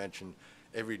think I mentioned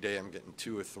every day I'm getting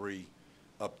 2 or 3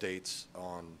 updates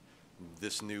on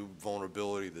this new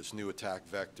vulnerability, this new attack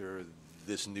vector,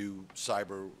 this new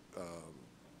cyber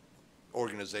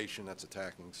organization that's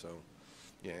attacking. So,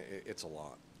 yeah, it's a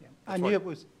lot. Yeah. I knew it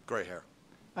was gray hair.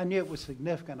 I knew it was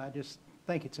significant. I just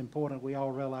think it's important. We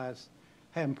all realize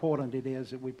how important it is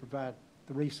that we provide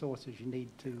the resources you need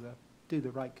to do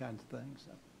the right kinds of things.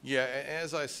 So. Yeah,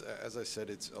 as I said,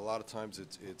 it's a lot of times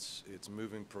it's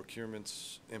moving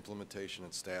procurements, implementation,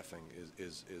 and staffing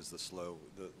is the slow.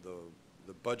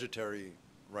 The budgetary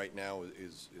right now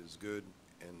is good,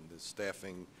 and the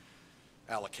staffing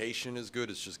allocation is good.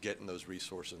 It's just getting those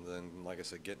resources, and then, like I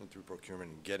said, getting through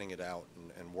procurement and getting it out,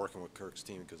 and working with Kirk's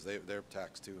team, because they're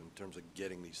taxed too in terms of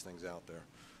getting these things out there.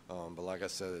 But like I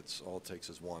said, it's all it takes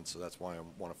is one, so that's why I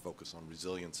want to focus on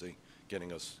resiliency,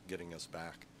 getting us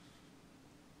back.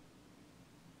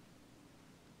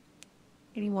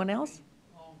 Anyone else?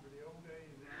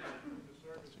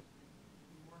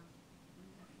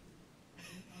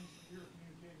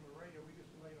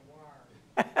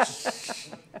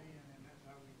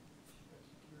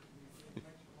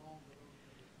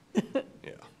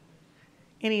 Yeah.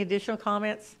 Any additional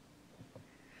comments?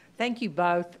 Thank you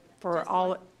both for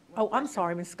all. Oh, I'm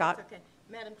sorry, Ms. Scott. That's okay.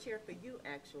 Madam Chair, for you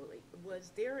actually,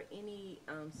 was there any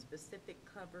specific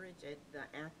coverage at the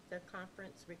AFTA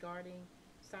conference regarding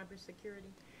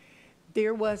cybersecurity?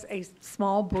 There was a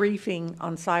small briefing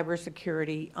on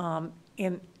cybersecurity,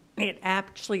 and it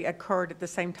actually occurred at the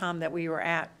same time that we were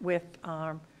at with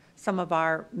some of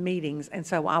our meetings, and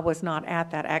so I was not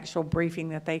at that actual briefing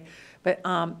that they, but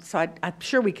so I'm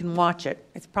sure we can watch it.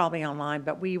 It's probably online,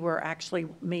 but we were actually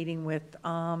meeting with,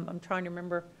 I'm trying to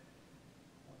remember,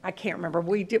 I can't remember.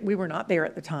 We were not there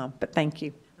at the time, but thank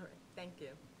you. All right, thank you.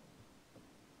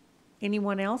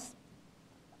 Anyone else?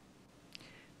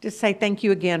 Just say thank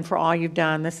you again for all you've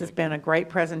done. This has been a great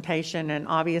presentation and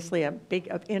obviously a big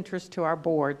of interest to our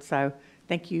board. So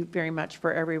thank you very much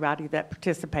for everybody that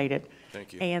participated.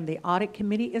 Thank you. And the audit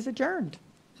committee is adjourned.